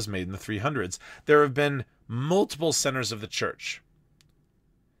before it was made in the 300s, there have been multiple centers of the church.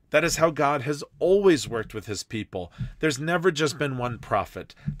 That is how God has always worked with his people. There's never just been one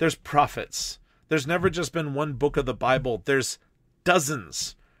prophet. There's prophets. There's never just been one book of the Bible. There's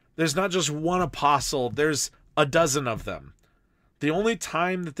dozens. There's not just one apostle. There's a dozen of them. The only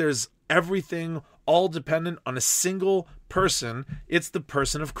time that there's everything all dependent on a single person, it's the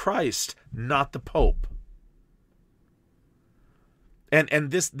person of Christ, not the Pope.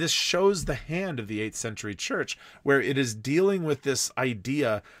 And this shows the hand of the 8th century church, where it is dealing with this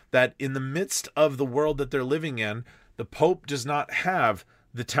idea that in the midst of the world that they're living in, the Pope does not have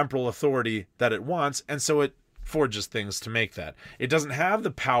the temporal authority that it wants, and so it forges things to make that. It doesn't have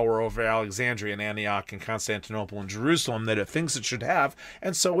the power over Alexandria and Antioch and Constantinople and Jerusalem that it thinks it should have,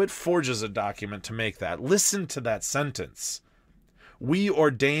 and so it forges a document to make that. Listen to that sentence. We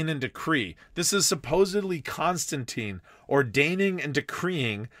ordain and decree. This is supposedly Constantine ordaining and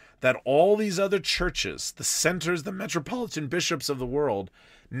decreeing that all these other churches, the centers, the metropolitan bishops of the world,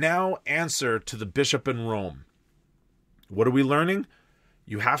 now answer to the bishop in Rome. What are we learning?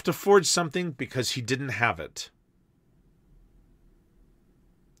 You have to forge something because he didn't have it.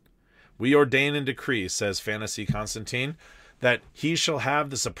 We ordain and decree, says Fantasy Constantine, that he shall have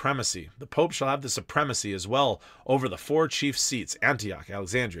the supremacy. The Pope shall have the supremacy as well over the 4 chief seats, Antioch,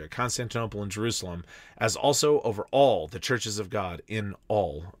 Alexandria, Constantinople, and Jerusalem, as also over all the churches of God in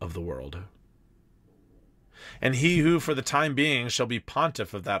all of the world. And he who for the time being shall be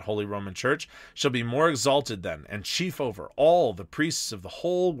pontiff of that holy Roman Church shall be more exalted than, and chief over all the priests of the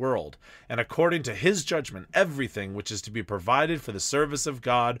whole world, and according to his judgment everything which is to be provided for the service of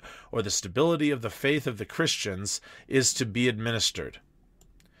God or the stability of the faith of the Christians is to be administered.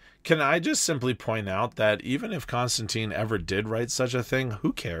 Can I just simply point out that even if Constantine ever did write such a thing,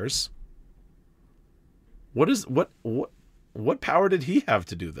 who cares? What power did he have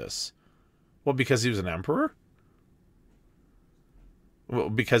to do this? Well, because he was an emperor? Well,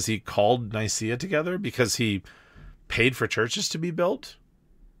 because he called Nicaea together? Because he paid for churches to be built?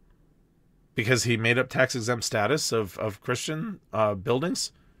 Because he made up tax-exempt status of Christian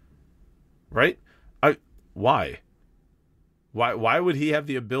buildings? Right? Why? Why would he have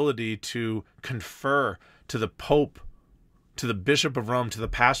the ability to confer to the Pope, to the Bishop of Rome, to the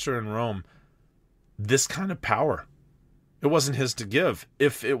pastor in Rome, this kind of power? It wasn't his to give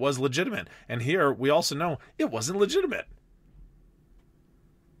if it was legitimate. And here we also know it wasn't legitimate.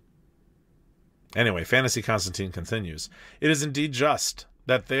 Anyway, Fantasy Constantine continues. It is indeed just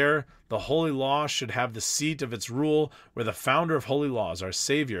that there the holy law should have the seat of its rule, where the founder of holy laws, our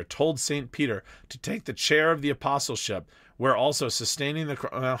Savior, told St. Peter to take the chair of the apostleship, where also sustaining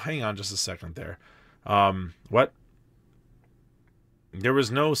the... hang on just a second there. What? There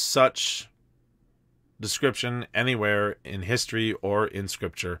was no such description anywhere in history or in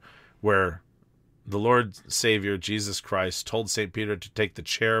Scripture where the Lord Savior, Jesus Christ, told St. Peter to take the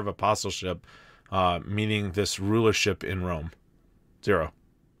chair of apostleship, meaning this rulership in Rome. 0.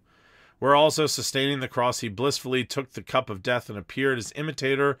 Where also sustaining the cross, he blissfully took the cup of death and appeared as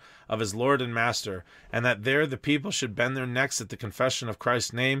imitator of his Lord and Master, and that there the people should bend their necks at the confession of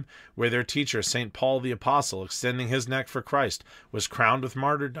Christ's name, where their teacher, St. Paul the Apostle, extending his neck for Christ, was crowned with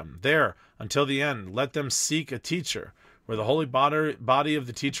martyrdom. There, until the end, let them seek a teacher, where the holy body of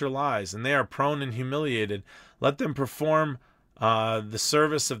the teacher lies, and they are prone and humiliated. Let them perform the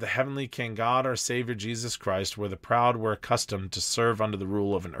service of the heavenly King, God our Savior Jesus Christ, where the proud were accustomed to serve under the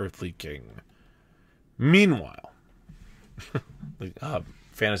rule of an earthly king. Meanwhile,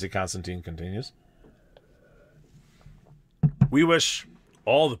 Fantasy Constantine continues, we wish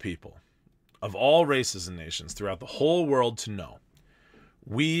all the people of all races and nations throughout the whole world to know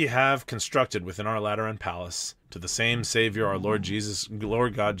we have constructed within our Lateran Palace, to the same Savior, our Lord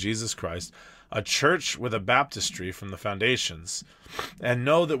God Jesus Christ, a church with a baptistry from the foundations, and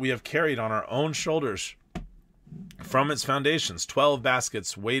know that we have carried on our own shoulders from its foundations 12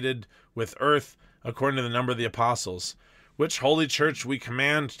 baskets weighted with earth according to the number of the apostles, which holy church we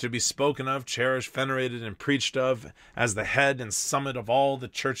command to be spoken of, cherished, venerated, and preached of as the head and summit of all the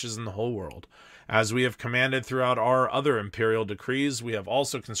churches in the whole world. As we have commanded throughout our other imperial decrees, we have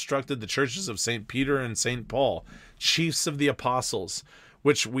also constructed the churches of St. Peter and St. Paul, chiefs of the apostles,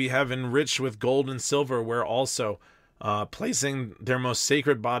 which we have enriched with gold and silver, where also, placing their most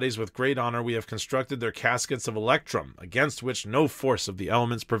sacred bodies with great honor, we have constructed their caskets of electrum, against which no force of the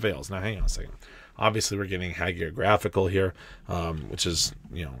elements prevails. Now, hang on a second. Obviously, we're getting hagiographical here, which is,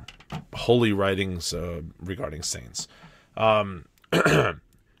 holy writings regarding saints.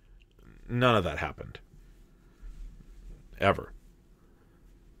 None of that happened. Ever.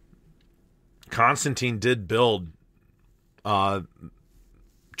 Constantine did build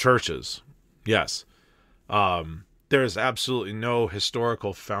churches. Yes. There is absolutely no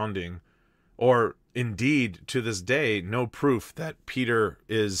historical founding, or indeed, to this day, no proof that Peter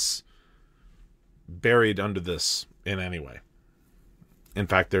is buried under this in any way. In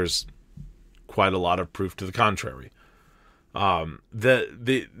fact, there's quite a lot of proof to the contrary.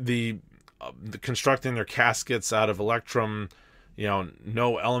 The constructing their caskets out of electrum,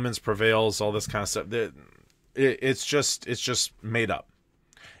 no elements prevails, all this kind of stuff. It's just made up.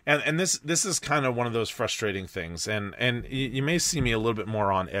 And this is kind of one of those frustrating things. And you may see me a little bit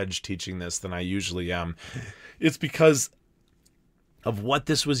more on edge teaching this than I usually am. It's because of what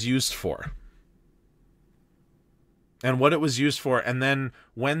this was used for. and what it was used for. And then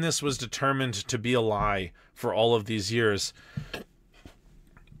when this was determined to be a lie for all of these years,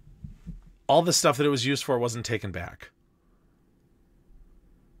 all the stuff that it was used for wasn't taken back.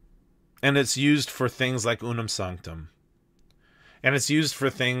 And it's used for things like unum sanctum. And it's used for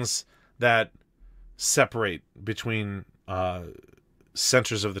things that separate between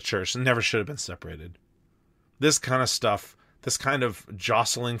centers of the church and never should have been separated. This kind of stuff, this kind of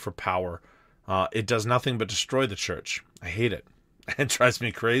jostling for power, it does nothing but destroy the church. I hate it. It drives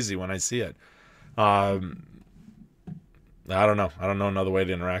me crazy when I see it. I don't know. I don't know another way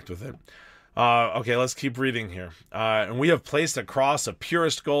to interact with it. Okay, let's keep reading here. And we have placed a cross of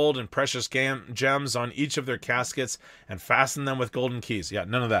purest gold and precious gems on each of their caskets and fastened them with golden keys. Yeah,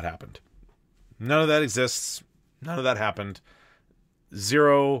 none of that happened. None of that exists. None of that happened.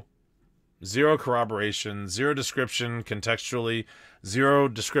 Zero corroboration, zero description contextually, zero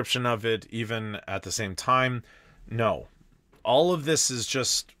description of it even at the same time. No. All of this is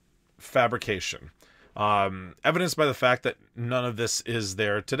just fabrication. Evidenced by the fact that none of this is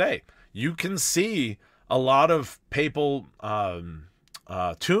there today. You can see a lot of papal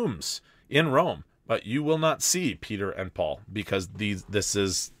tombs in Rome, but you will not see Peter and Paul because this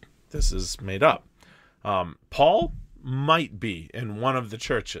is made up. Paul might be in one of the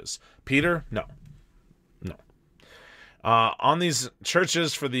churches. Peter, no. On these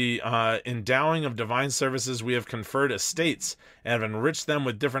churches for the endowing of divine services, we have conferred estates and have enriched them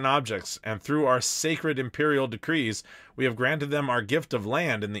with different objects, and through our sacred imperial decrees, we have granted them our gift of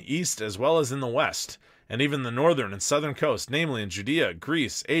land in the east as well as in the west, and even the northern and southern coast, namely in Judea,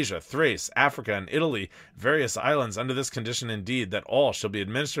 Greece, Asia, Thrace, Africa, and Italy, various islands, under this condition indeed, that all shall be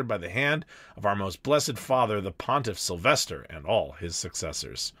administered by the hand of our most blessed Father, the Pontiff Sylvester, and all his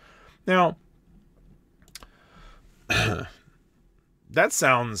successors. Now, that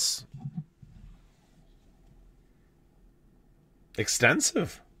sounds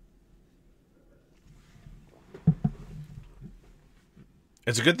extensive.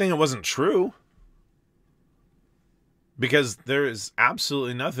 It's a good thing it wasn't true, because there is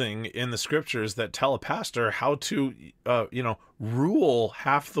absolutely nothing in the scriptures that tell a pastor how to, rule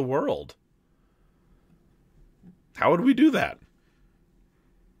half the world. How would we do that?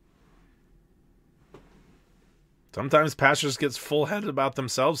 Sometimes pastors get full-headed about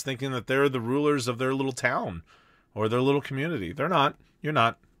themselves, thinking that they're the rulers of their little town or their little community. They're not. You're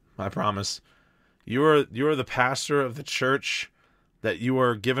not. I promise. You are the pastor of the church that you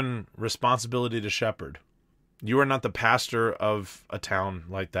are given responsibility to shepherd. You are not the pastor of a town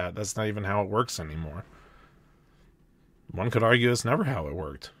like that. That's not even how it works anymore. One could argue it's never how it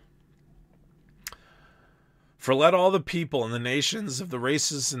worked. For let all the people and the nations of the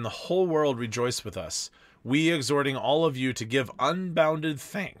races in the whole world rejoice with us. We exhorting all of you to give unbounded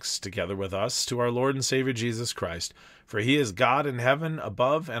thanks together with us to our Lord and Savior Jesus Christ, for he is God in heaven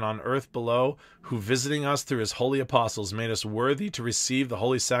above and on earth below, who visiting us through his holy apostles made us worthy to receive the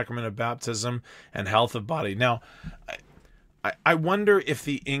holy sacrament of baptism and health of body. Now, I wonder if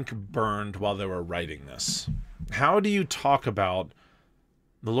the ink burned while they were writing this. How do you talk about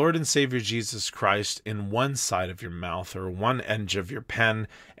the Lord and Savior Jesus Christ in one side of your mouth or one edge of your pen,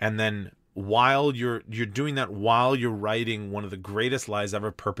 and then while you're doing that while you're writing one of the greatest lies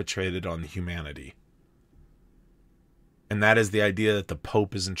ever perpetrated on humanity? And that is the idea that the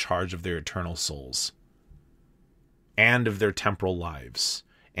Pope is in charge of their eternal souls and of their temporal lives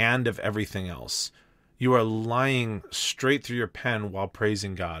and of everything else. You are lying straight through your pen while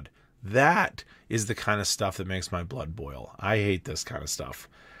praising God. That is the kind of stuff that makes my blood boil. I hate this kind of stuff.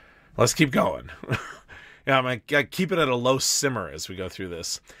 Let's keep going. Yeah, I'm going to keep it at a low simmer as we go through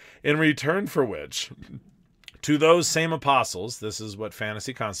this. In return for which, to those same apostles, this is what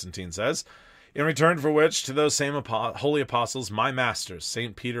Fantasy Constantine says, in return for which, to those same holy apostles, my masters,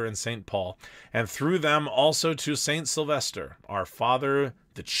 St. Peter and St. Paul, and through them also to St. Sylvester, our father,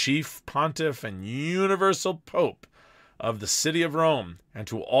 the chief pontiff and universal pope of the city of Rome, and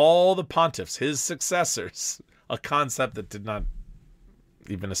to all the pontiffs, his successors, a concept that did not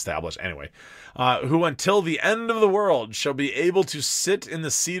even establish anyway, who until the end of the world shall be able to sit in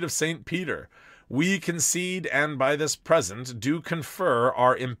the seat of St. Peter, we concede and by this present do confer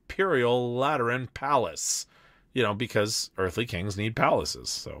our imperial Lateran palace. Because earthly kings need palaces,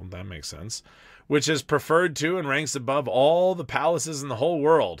 so that makes sense. Which is preferred to and ranks above all the palaces in the whole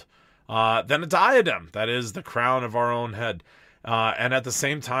world. Then a diadem, that is the crown of our own head. And at the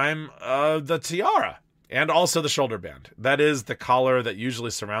same time, the tiara. And also the shoulder band. That is the collar that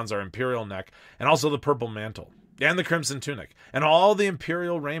usually surrounds our imperial neck. And also the purple mantle. And the crimson tunic. And all the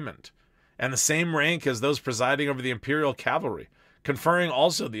imperial raiment. And the same rank as those presiding over the imperial cavalry. conferring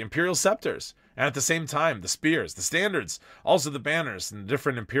also the imperial scepters, and at the same time the spears, the standards, also the banners and the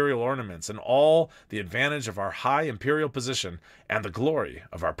different imperial ornaments, and all the advantage of our high imperial position and the glory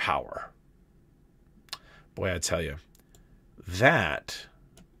of our power. Boy, I tell you, that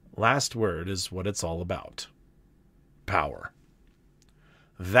last word is what it's all about. Power.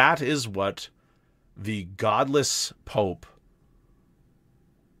 That is what the godless Pope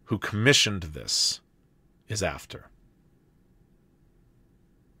who commissioned this is after.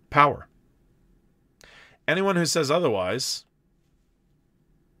 Power. Anyone who says otherwise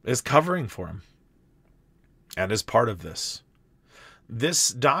is covering for him and is part of this. This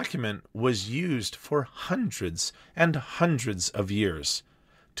document was used for hundreds and hundreds of years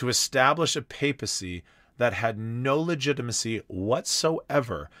to establish a papacy that had no legitimacy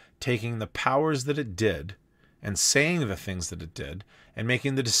whatsoever, taking the powers that it did and saying the things that it did and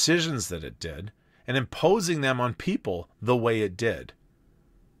making the decisions that it did and imposing them on people the way it did.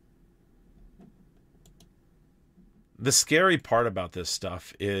 The scary part about this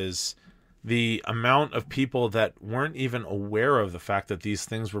stuff is the amount of people that weren't even aware of the fact that these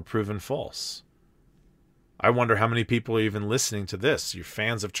things were proven false. I wonder how many people are even listening to this. You're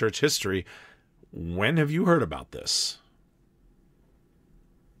fans of church history. When have you heard about this?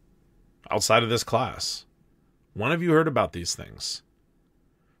 Outside of this class. When have you heard about these things?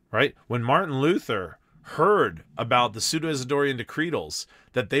 Right? When Martin Luther heard about the pseudo-Isidorian decretals,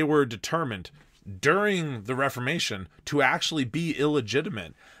 that they were determined during the Reformation to actually be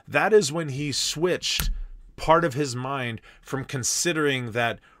illegitimate, that is when he switched part of his mind from considering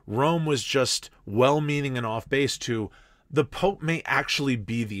that Rome was just well-meaning and off-base to the Pope may actually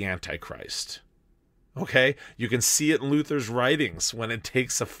be the Antichrist. Okay? You can see it in Luther's writings when it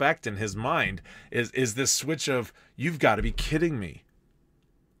takes effect in his mind, is this switch of, you've got to be kidding me.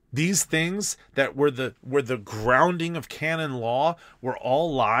 These things that were the grounding of canon law were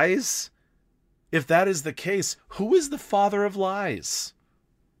all lies? If that is the case, who is the father of lies?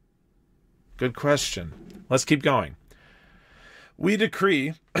 Good question. Let's keep going. We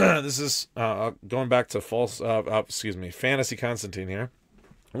decree, this is going back to Fantasy Constantine here.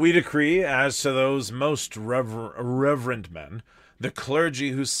 We decree as to those most reverend men, the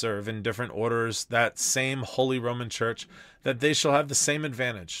clergy who serve in different orders, that same Holy Roman Church, that they shall have the same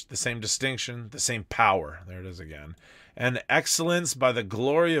advantage, the same distinction, the same power. There it is again. And excellence by the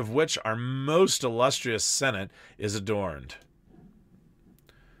glory of which our most illustrious Senate is adorned.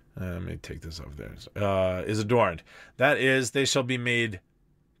 Let me take this over there. Is adorned. That is, they shall be made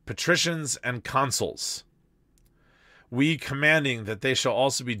patricians and consuls. We commanding that they shall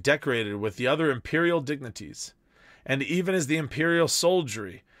also be decorated with the other imperial dignities. And even as the imperial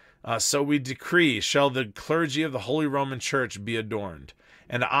soldiery, so we decree, shall the clergy of the Holy Roman Church be adorned.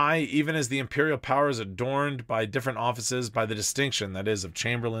 And I, even as the imperial power is adorned by different offices, by the distinction, that is, of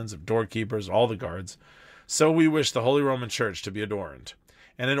chamberlains, of doorkeepers, all the guards, so we wish the Holy Roman Church to be adorned.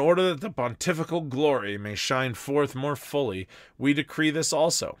 And in order that the pontifical glory may shine forth more fully, we decree this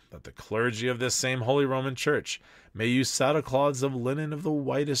also, that the clergy of this same Holy Roman Church may use saddlecloths of linen of the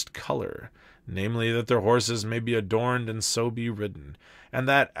whitest color, namely that their horses may be adorned and so be ridden, and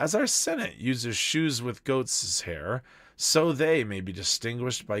that, as our Senate uses shoes with goats' hair, so they may be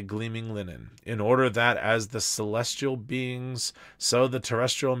distinguished by gleaming linen, in order that as the celestial beings, so the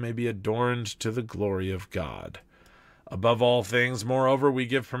terrestrial may be adorned to the glory of God. Above all things, moreover, we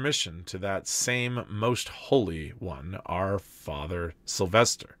give permission to that same most holy one, our Father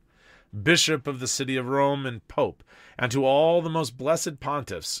Sylvester, Bishop of the city of Rome and Pope, and to all the most blessed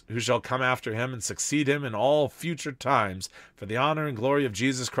pontiffs who shall come after him and succeed him in all future times, for the honor and glory of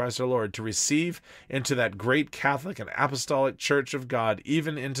Jesus Christ our Lord, to receive into that great Catholic and Apostolic Church of God,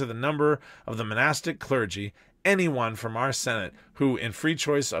 even into the number of the monastic clergy, anyone from our Senate who, in free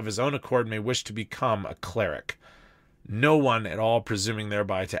choice of his own accord, may wish to become a cleric. No one at all presuming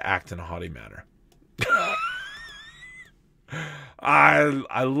thereby to act in a haughty manner.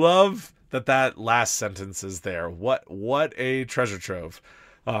 I love that last sentence is there. What a treasure trove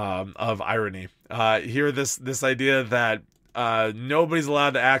of irony. Here, this idea that nobody's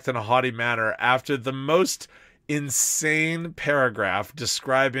allowed to act in a haughty manner after the most insane paragraph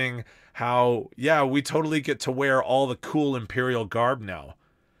describing how, yeah, we totally get to wear all the cool imperial garb now.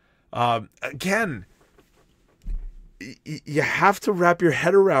 Again, you have to wrap your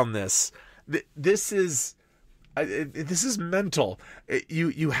head around this. This is mental.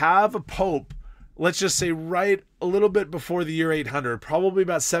 You have a pope, let's just say right a little bit before the year 800, probably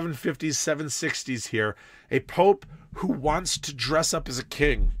about 750s, 760s here, a pope who wants to dress up as a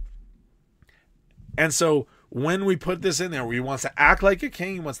king. And so when we put this in there, where he wants to act like a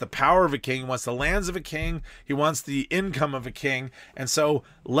king, he wants the power of a king, he wants the lands of a king, he wants the income of a king. And so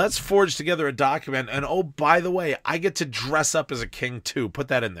let's forge together a document. And oh, by the way, I get to dress up as a king too. Put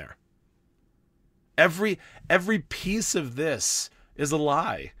that in there. Every piece of this is a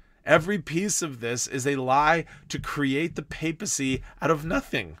lie. Every piece of this is a lie to create the papacy out of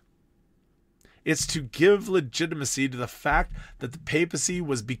nothing. It's to give legitimacy to the fact that the papacy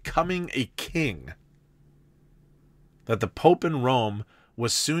was becoming a king. That the Pope in Rome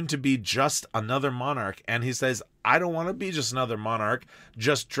was soon to be just another monarch. And he says, I don't want to be just another monarch,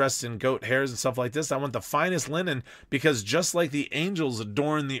 just dressed in goat hairs and stuff like this. I want the finest linen, because just like the angels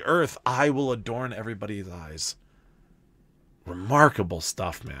adorn the earth, I will adorn everybody's eyes. Remarkable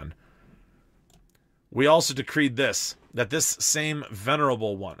stuff, man. We also decreed this, that this same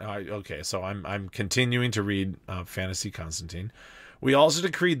venerable one. Okay, so I'm continuing to read Fantasy Constantine. We also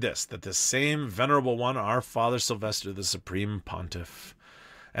decreed this, that this same venerable one, our Father Sylvester, the Supreme Pontiff,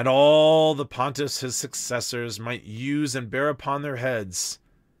 and all the pontiffs his successors might use and bear upon their heads.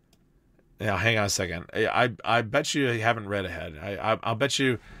 Now, hang on a second. I bet you haven't read ahead. I'll bet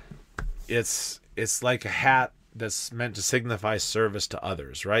you it's like a hat that's meant to signify service to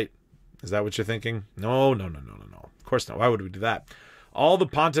others, right? Is that what you're thinking? No. Of course not. Why would we do that? All the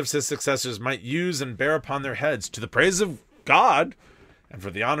pontiffs his successors might use and bear upon their heads, to the praise of God and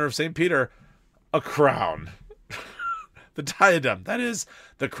for the honor of St. Peter, a crown. The diadem, that is,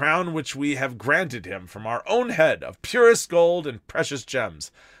 the crown which we have granted him from our own head, of purest gold and precious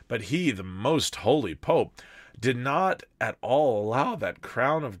gems. But he, the most holy Pope, did not at all allow that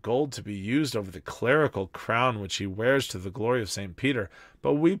crown of gold to be used over the clerical crown which he wears to the glory of St. Peter,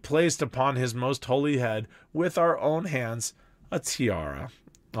 but we placed upon his most holy head, with our own hands, a tiara.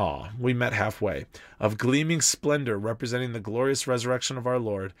 We met halfway, of gleaming splendor, representing the glorious resurrection of our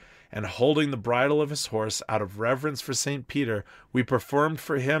Lord, and holding the bridle of his horse, out of reverence for St. Peter, we performed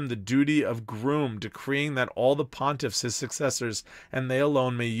for him the duty of groom, decreeing that all the pontiffs his successors, and they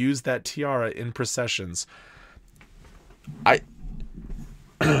alone, may use that tiara in processions.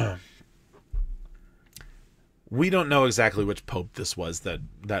 We don't know exactly which pope this was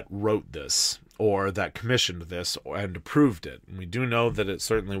that wrote this, or that commissioned this and approved it. And we do know that it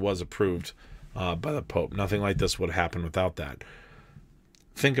certainly was approved by the Pope. Nothing like this would happen without that.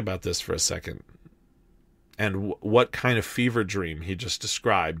 Think about this for a second. And what kind of fever dream he just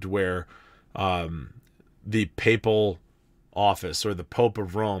described, where the papal office, or the Pope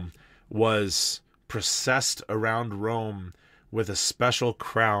of Rome, was processed around Rome with a special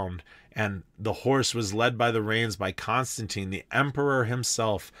crown, and the horse was led by the reins by Constantine, the emperor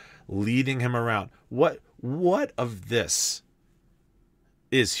himself, leading him around. What of this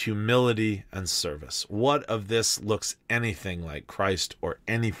is humility and service? What of this looks anything like Christ, or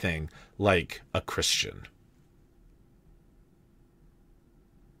anything like a Christian?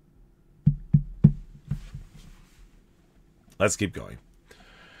 Let's keep going.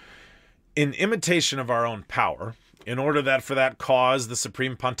 In imitation of our own power, in order that for that cause the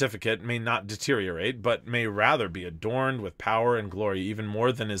supreme pontificate may not deteriorate, but may rather be adorned with power and glory, even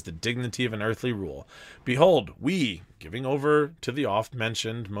more than is the dignity of an earthly rule. Behold, we, giving over to the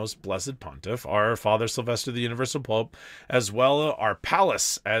oft-mentioned most blessed pontiff, our Father Sylvester the Universal Pope, as well our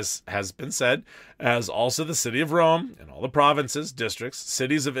palace, as has been said, as also the city of Rome, and all the provinces, districts,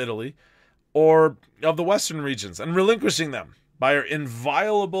 cities of Italy, or of the western regions, and relinquishing them by our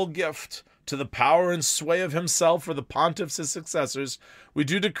inviolable gift to the power and sway of himself or the pontiffs his successors, we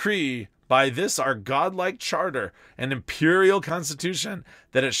do decree by this our godlike charter and imperial constitution,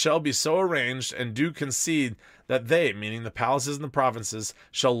 that it shall be so arranged, and do concede that they, meaning the palaces and the provinces,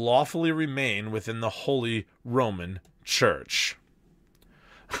 shall lawfully remain within the Holy Roman Church.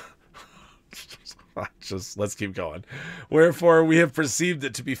 Let's keep going. Wherefore we have perceived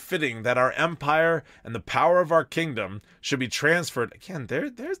it to be fitting that our empire and the power of our kingdom should be transferred. Again,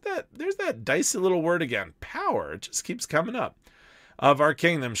 there's that dicey little word again. Power. It just keeps coming up. Of our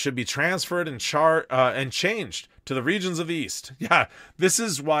kingdom should be transferred and changed to the regions of the East. Yeah, this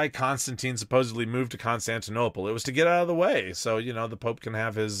is why Constantine supposedly moved to Constantinople. It was to get out of the way, so the Pope can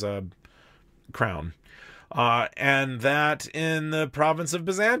have his crown. And that in the province of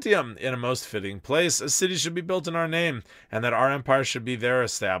Byzantium, in a most fitting place, a city should be built in our name, and that our empire should be there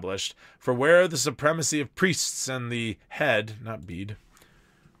established. For where the supremacy of priests and the head, not bead,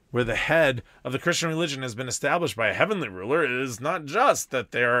 where the head of the Christian religion has been established by a heavenly ruler, it is not just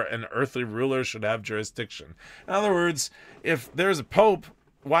that there an earthly ruler should have jurisdiction. In other words, if there's a pope,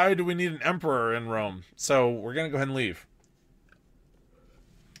 why do we need an emperor in Rome? So we're going to go ahead and leave.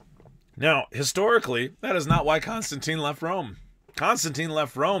 Now, historically, that is not why Constantine left Rome. Constantine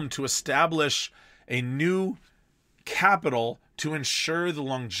left Rome to establish a new capital to ensure the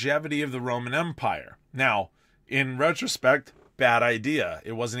longevity of the Roman Empire. Now, in retrospect, bad idea.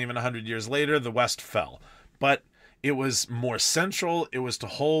 It wasn't even 100 years later, the West fell. But it was more central. It was to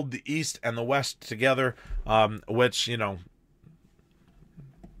hold the East and the West together, which,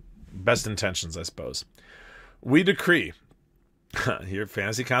 best intentions, I suppose. We decree, here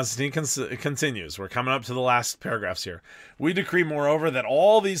Fantasy Constantine continues. We're coming up to the last paragraphs here. We decree, moreover, that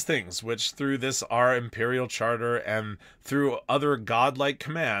all these things, which through this our imperial charter and through other godlike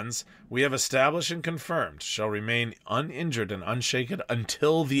commands we have established and confirmed, shall remain uninjured and unshaken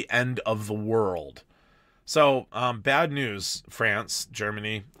until the end of the world. So, bad news, France,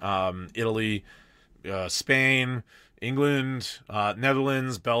 Germany, Italy, Spain, England,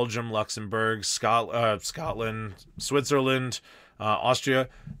 Netherlands, Belgium, Luxembourg, Scotland, Switzerland, Austria.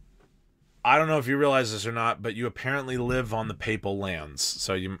 I don't know if you realize this or not, but you apparently live on the papal lands.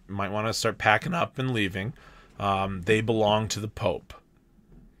 So you might want to start packing up and leaving. They belong to the Pope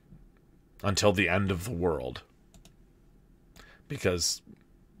until the end of the world. Because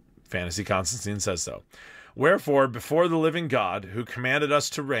Fantasy Constantine says so. Wherefore, before the living God, who commanded us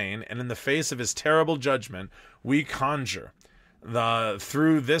to reign, and in the face of his terrible judgment, we conjure,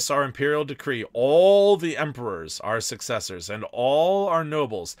 through this our imperial decree, all the emperors, our successors, and all our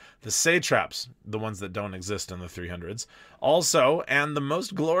nobles, the satraps, the ones that don't exist in the 300s, also, and the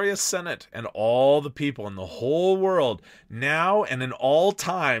most glorious senate, and all the people in the whole world, now and in all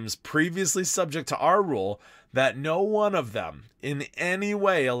times previously subject to our rule, that no one of them in any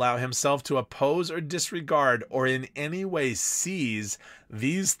way allow himself to oppose or disregard or in any way seize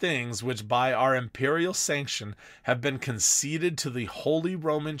these things which by our imperial sanction have been conceded to the Holy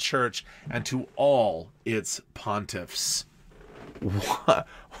Roman Church and to all its pontiffs. What?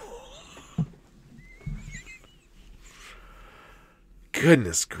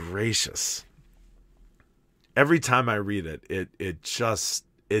 Goodness gracious. Every time I read it, it's just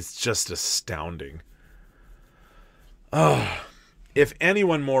astounding. If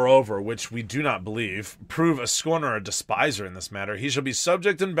anyone, moreover, which we do not believe, prove a scorner or a despiser in this matter, he shall be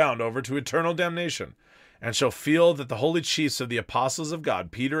subject and bound over to eternal damnation, and shall feel that the holy chiefs of the apostles of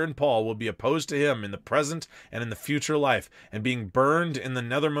God, Peter and Paul, will be opposed to him in the present and in the future life, and being burned in the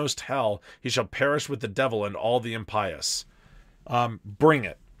nethermost hell, he shall perish with the devil and all the impious. Bring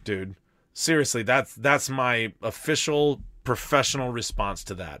it, dude. Seriously, that's my official professional response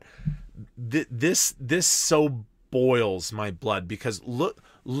to that. This so boils my blood, because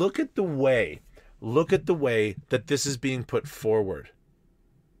look at the way that this is being put forward.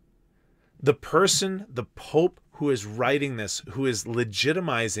 The person, the Pope who is writing this, who is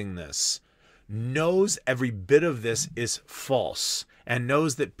legitimizing this, knows every bit of this is false and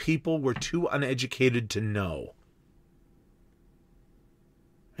knows that people were too uneducated to know.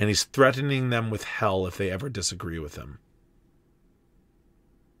 And he's threatening them with hell if they ever disagree with him.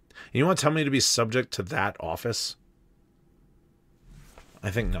 You want to tell me to be subject to that office? I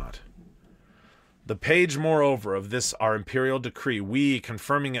think not. The page, moreover, of this our imperial decree, we,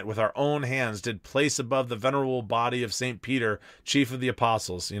 confirming it with our own hands, did place above the venerable body of St. Peter, chief of the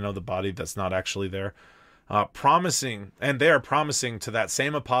apostles, the body that's not actually there, promising to that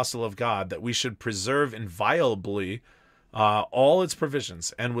same apostle of God that we should preserve inviolably all its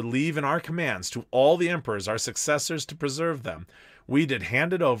provisions, and would leave in our commands to all the emperors, our successors, to preserve them. We did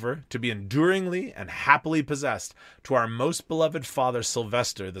hand it over to be enduringly and happily possessed to our most beloved father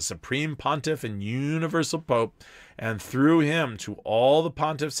Sylvester, the supreme pontiff and universal pope, and through him to all the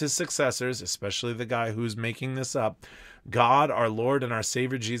pontiffs his successors, especially the guy who's making this up, God our Lord and our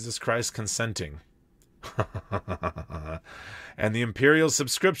Savior Jesus Christ consenting. And the imperial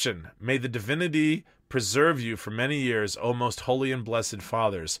subscription, may the divinity preserve you for many years, O most holy and blessed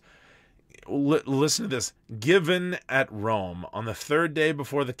fathers. Listen to this. Given at Rome on the 3rd day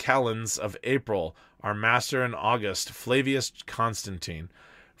before the calends of April, our master and August Flavius Constantine,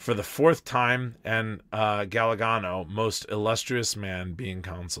 for the 4th time, and Galliano, most illustrious man, being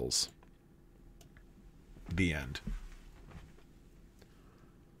consuls. The end.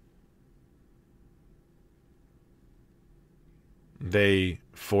 They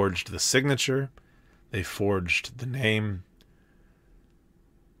forged the signature. They forged the name.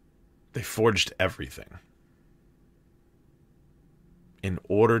 They forged everything in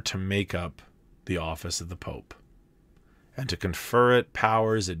order to make up the office of the Pope and to confer it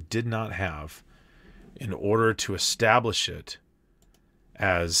powers it did not have, in order to establish it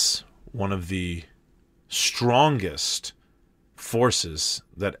as one of the strongest forces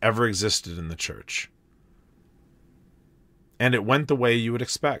that ever existed in the church. And it went the way you would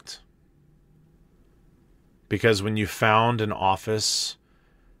expect. Because when you found an office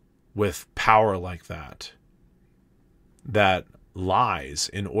with power like that lies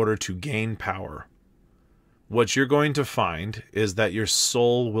in order to gain power, what you're going to find is that your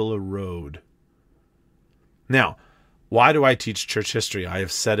soul will erode. Now, why do I teach church history? I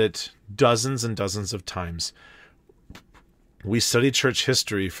have said it dozens and dozens of times. We study church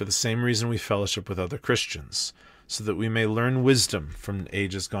history for the same reason we fellowship with other Christians, so that we may learn wisdom from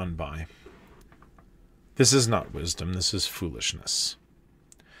ages gone by. This is not wisdom, this is foolishness.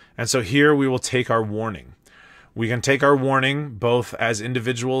 And so here we will take our warning. We can take our warning both as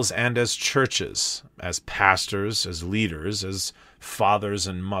individuals and as churches, as pastors, as leaders, as fathers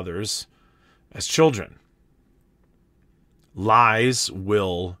and mothers, as children. Lies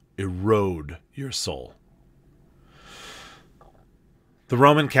will erode your soul. The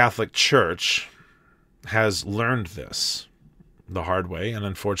Roman Catholic Church has learned this the hard way, and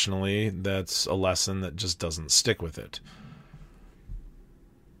unfortunately, that's a lesson that just doesn't stick with it.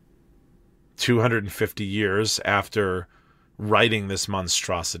 250 years after writing this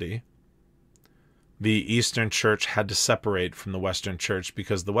monstrosity, the Eastern Church had to separate from the Western Church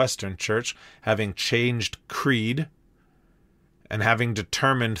because the Western Church, having changed creed and having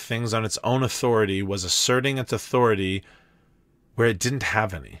determined things on its own authority, was asserting its authority where it didn't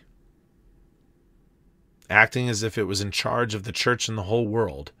have any, acting as if it was in charge of the church and the whole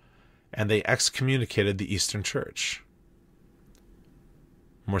world, and they excommunicated the Eastern Church.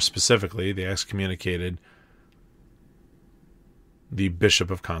 More specifically, they excommunicated the Bishop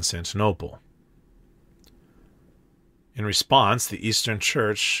of Constantinople. In response, the Eastern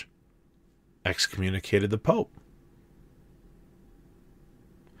Church excommunicated the Pope.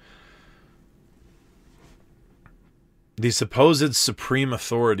 The supposed supreme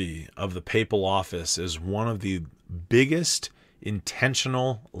authority of the papal office is one of the biggest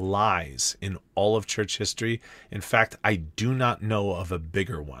intentional lies in all of church history. In fact, I do not know of a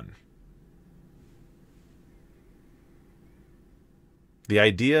bigger one. The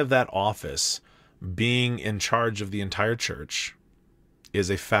idea of that office being in charge of the entire church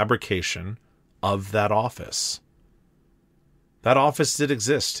is a fabrication of that office. That office did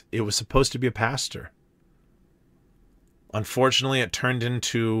exist. It was supposed to be a pastor. Unfortunately, it turned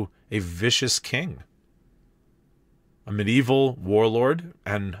into a vicious king, a medieval warlord,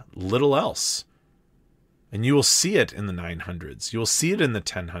 and little else. And you will see it in the 900s. You will see it in the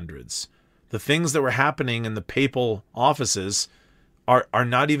 1000s. The things that were happening in the papal offices are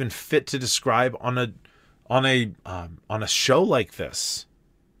not even fit to describe on a show like this.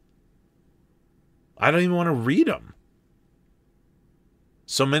 I don't even want to read them.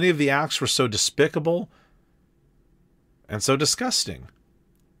 So many of the acts were so despicable and so disgusting.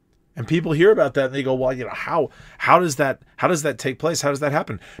 And people hear about that and they go, well, how does that take place? How does that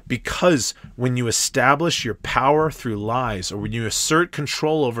happen? Because when you establish your power through lies, or when you assert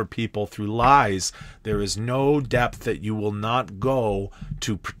control over people through lies, there is no depth that you will not go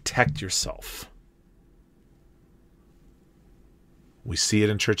to protect yourself. We see it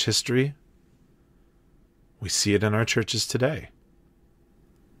in church history. We see it in our churches today.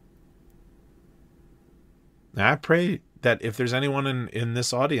 Now, I pray that if there's anyone in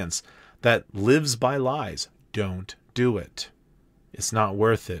this audience that lives by lies, don't do it. It's not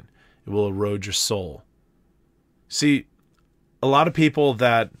worth it. It will erode your soul. See, a lot of people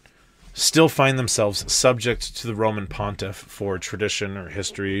that still find themselves subject to the Roman pontiff for tradition or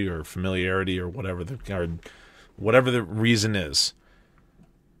history or familiarity or whatever the reason is.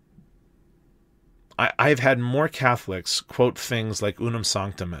 I've had more Catholics quote things like unum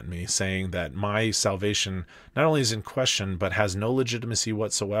sanctum at me, saying that my salvation not only is in question, but has no legitimacy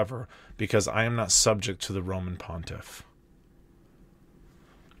whatsoever because I am not subject to the Roman pontiff.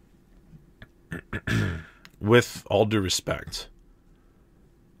 With all due respect,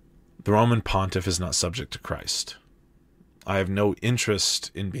 the Roman pontiff is not subject to Christ. I have no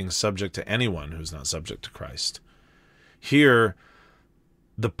interest in being subject to anyone who's not subject to Christ. Here,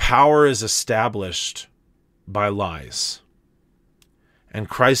 the power is established by lies. And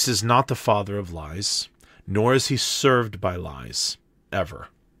Christ is not the father of lies, nor is he served by lies, ever.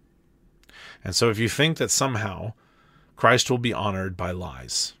 And so if you think that somehow Christ will be honored by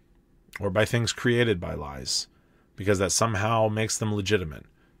lies, or by things created by lies, because that somehow makes them legitimate,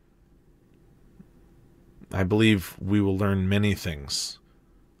 I believe we will learn many things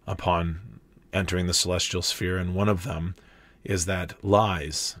upon entering the celestial sphere, and one of them is that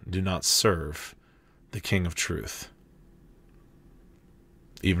lies do not serve the King of Truth,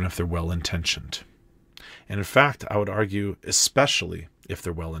 even if they're well-intentioned. And in fact, I would argue especially if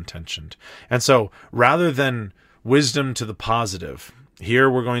they're well-intentioned. And so, rather than wisdom to the positive, here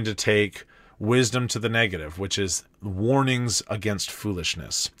we're going to take wisdom to the negative, which is warnings against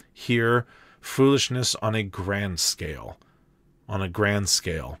foolishness. Here, foolishness on a grand scale. On a grand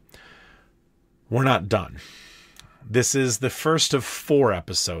scale. We're not done. This is the first of 4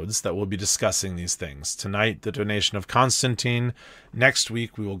 episodes that we'll be discussing these things. Tonight, the donation of Constantine. Next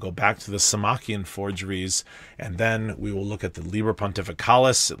week, we will go back to the Samachian forgeries, and then we will look at the Liber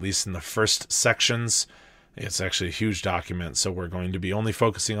Pontificalis, at least in the first sections. It's actually a huge document, so we're going to be only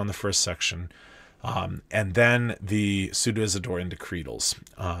focusing on the first section. And then the Pseudo-Isidorian Decretals.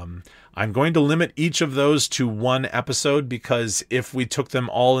 I'm going to limit each of those to 1 episode, because if we took them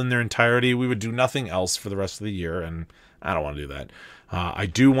all in their entirety, we would do nothing else for the rest of the year, and I don't want to do that. I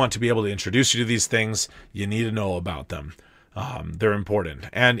do want to be able to introduce you to these things. You need to know about them. They're important.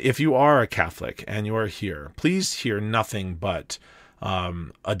 And if you are a Catholic and you are here, please hear nothing but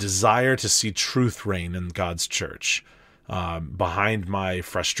a desire to see truth reign in God's church. Behind my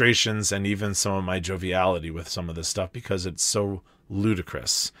frustrations and even some of my joviality with some of this stuff, because it's so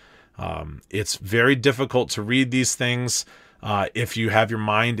ludicrous. It's very difficult to read these things if you have your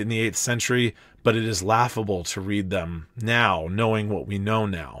mind in the 8th century, but it is laughable to read them now, knowing what we know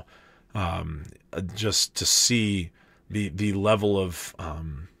now. Just to see the level of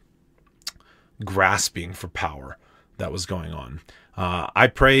grasping for power that was going on. I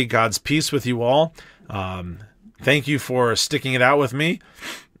pray God's peace with you all. Thank you for sticking it out with me.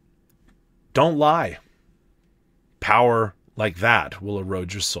 Don't lie. Power like that will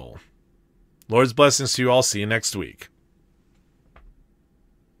erode your soul. Lord's blessings to you all. See you next week.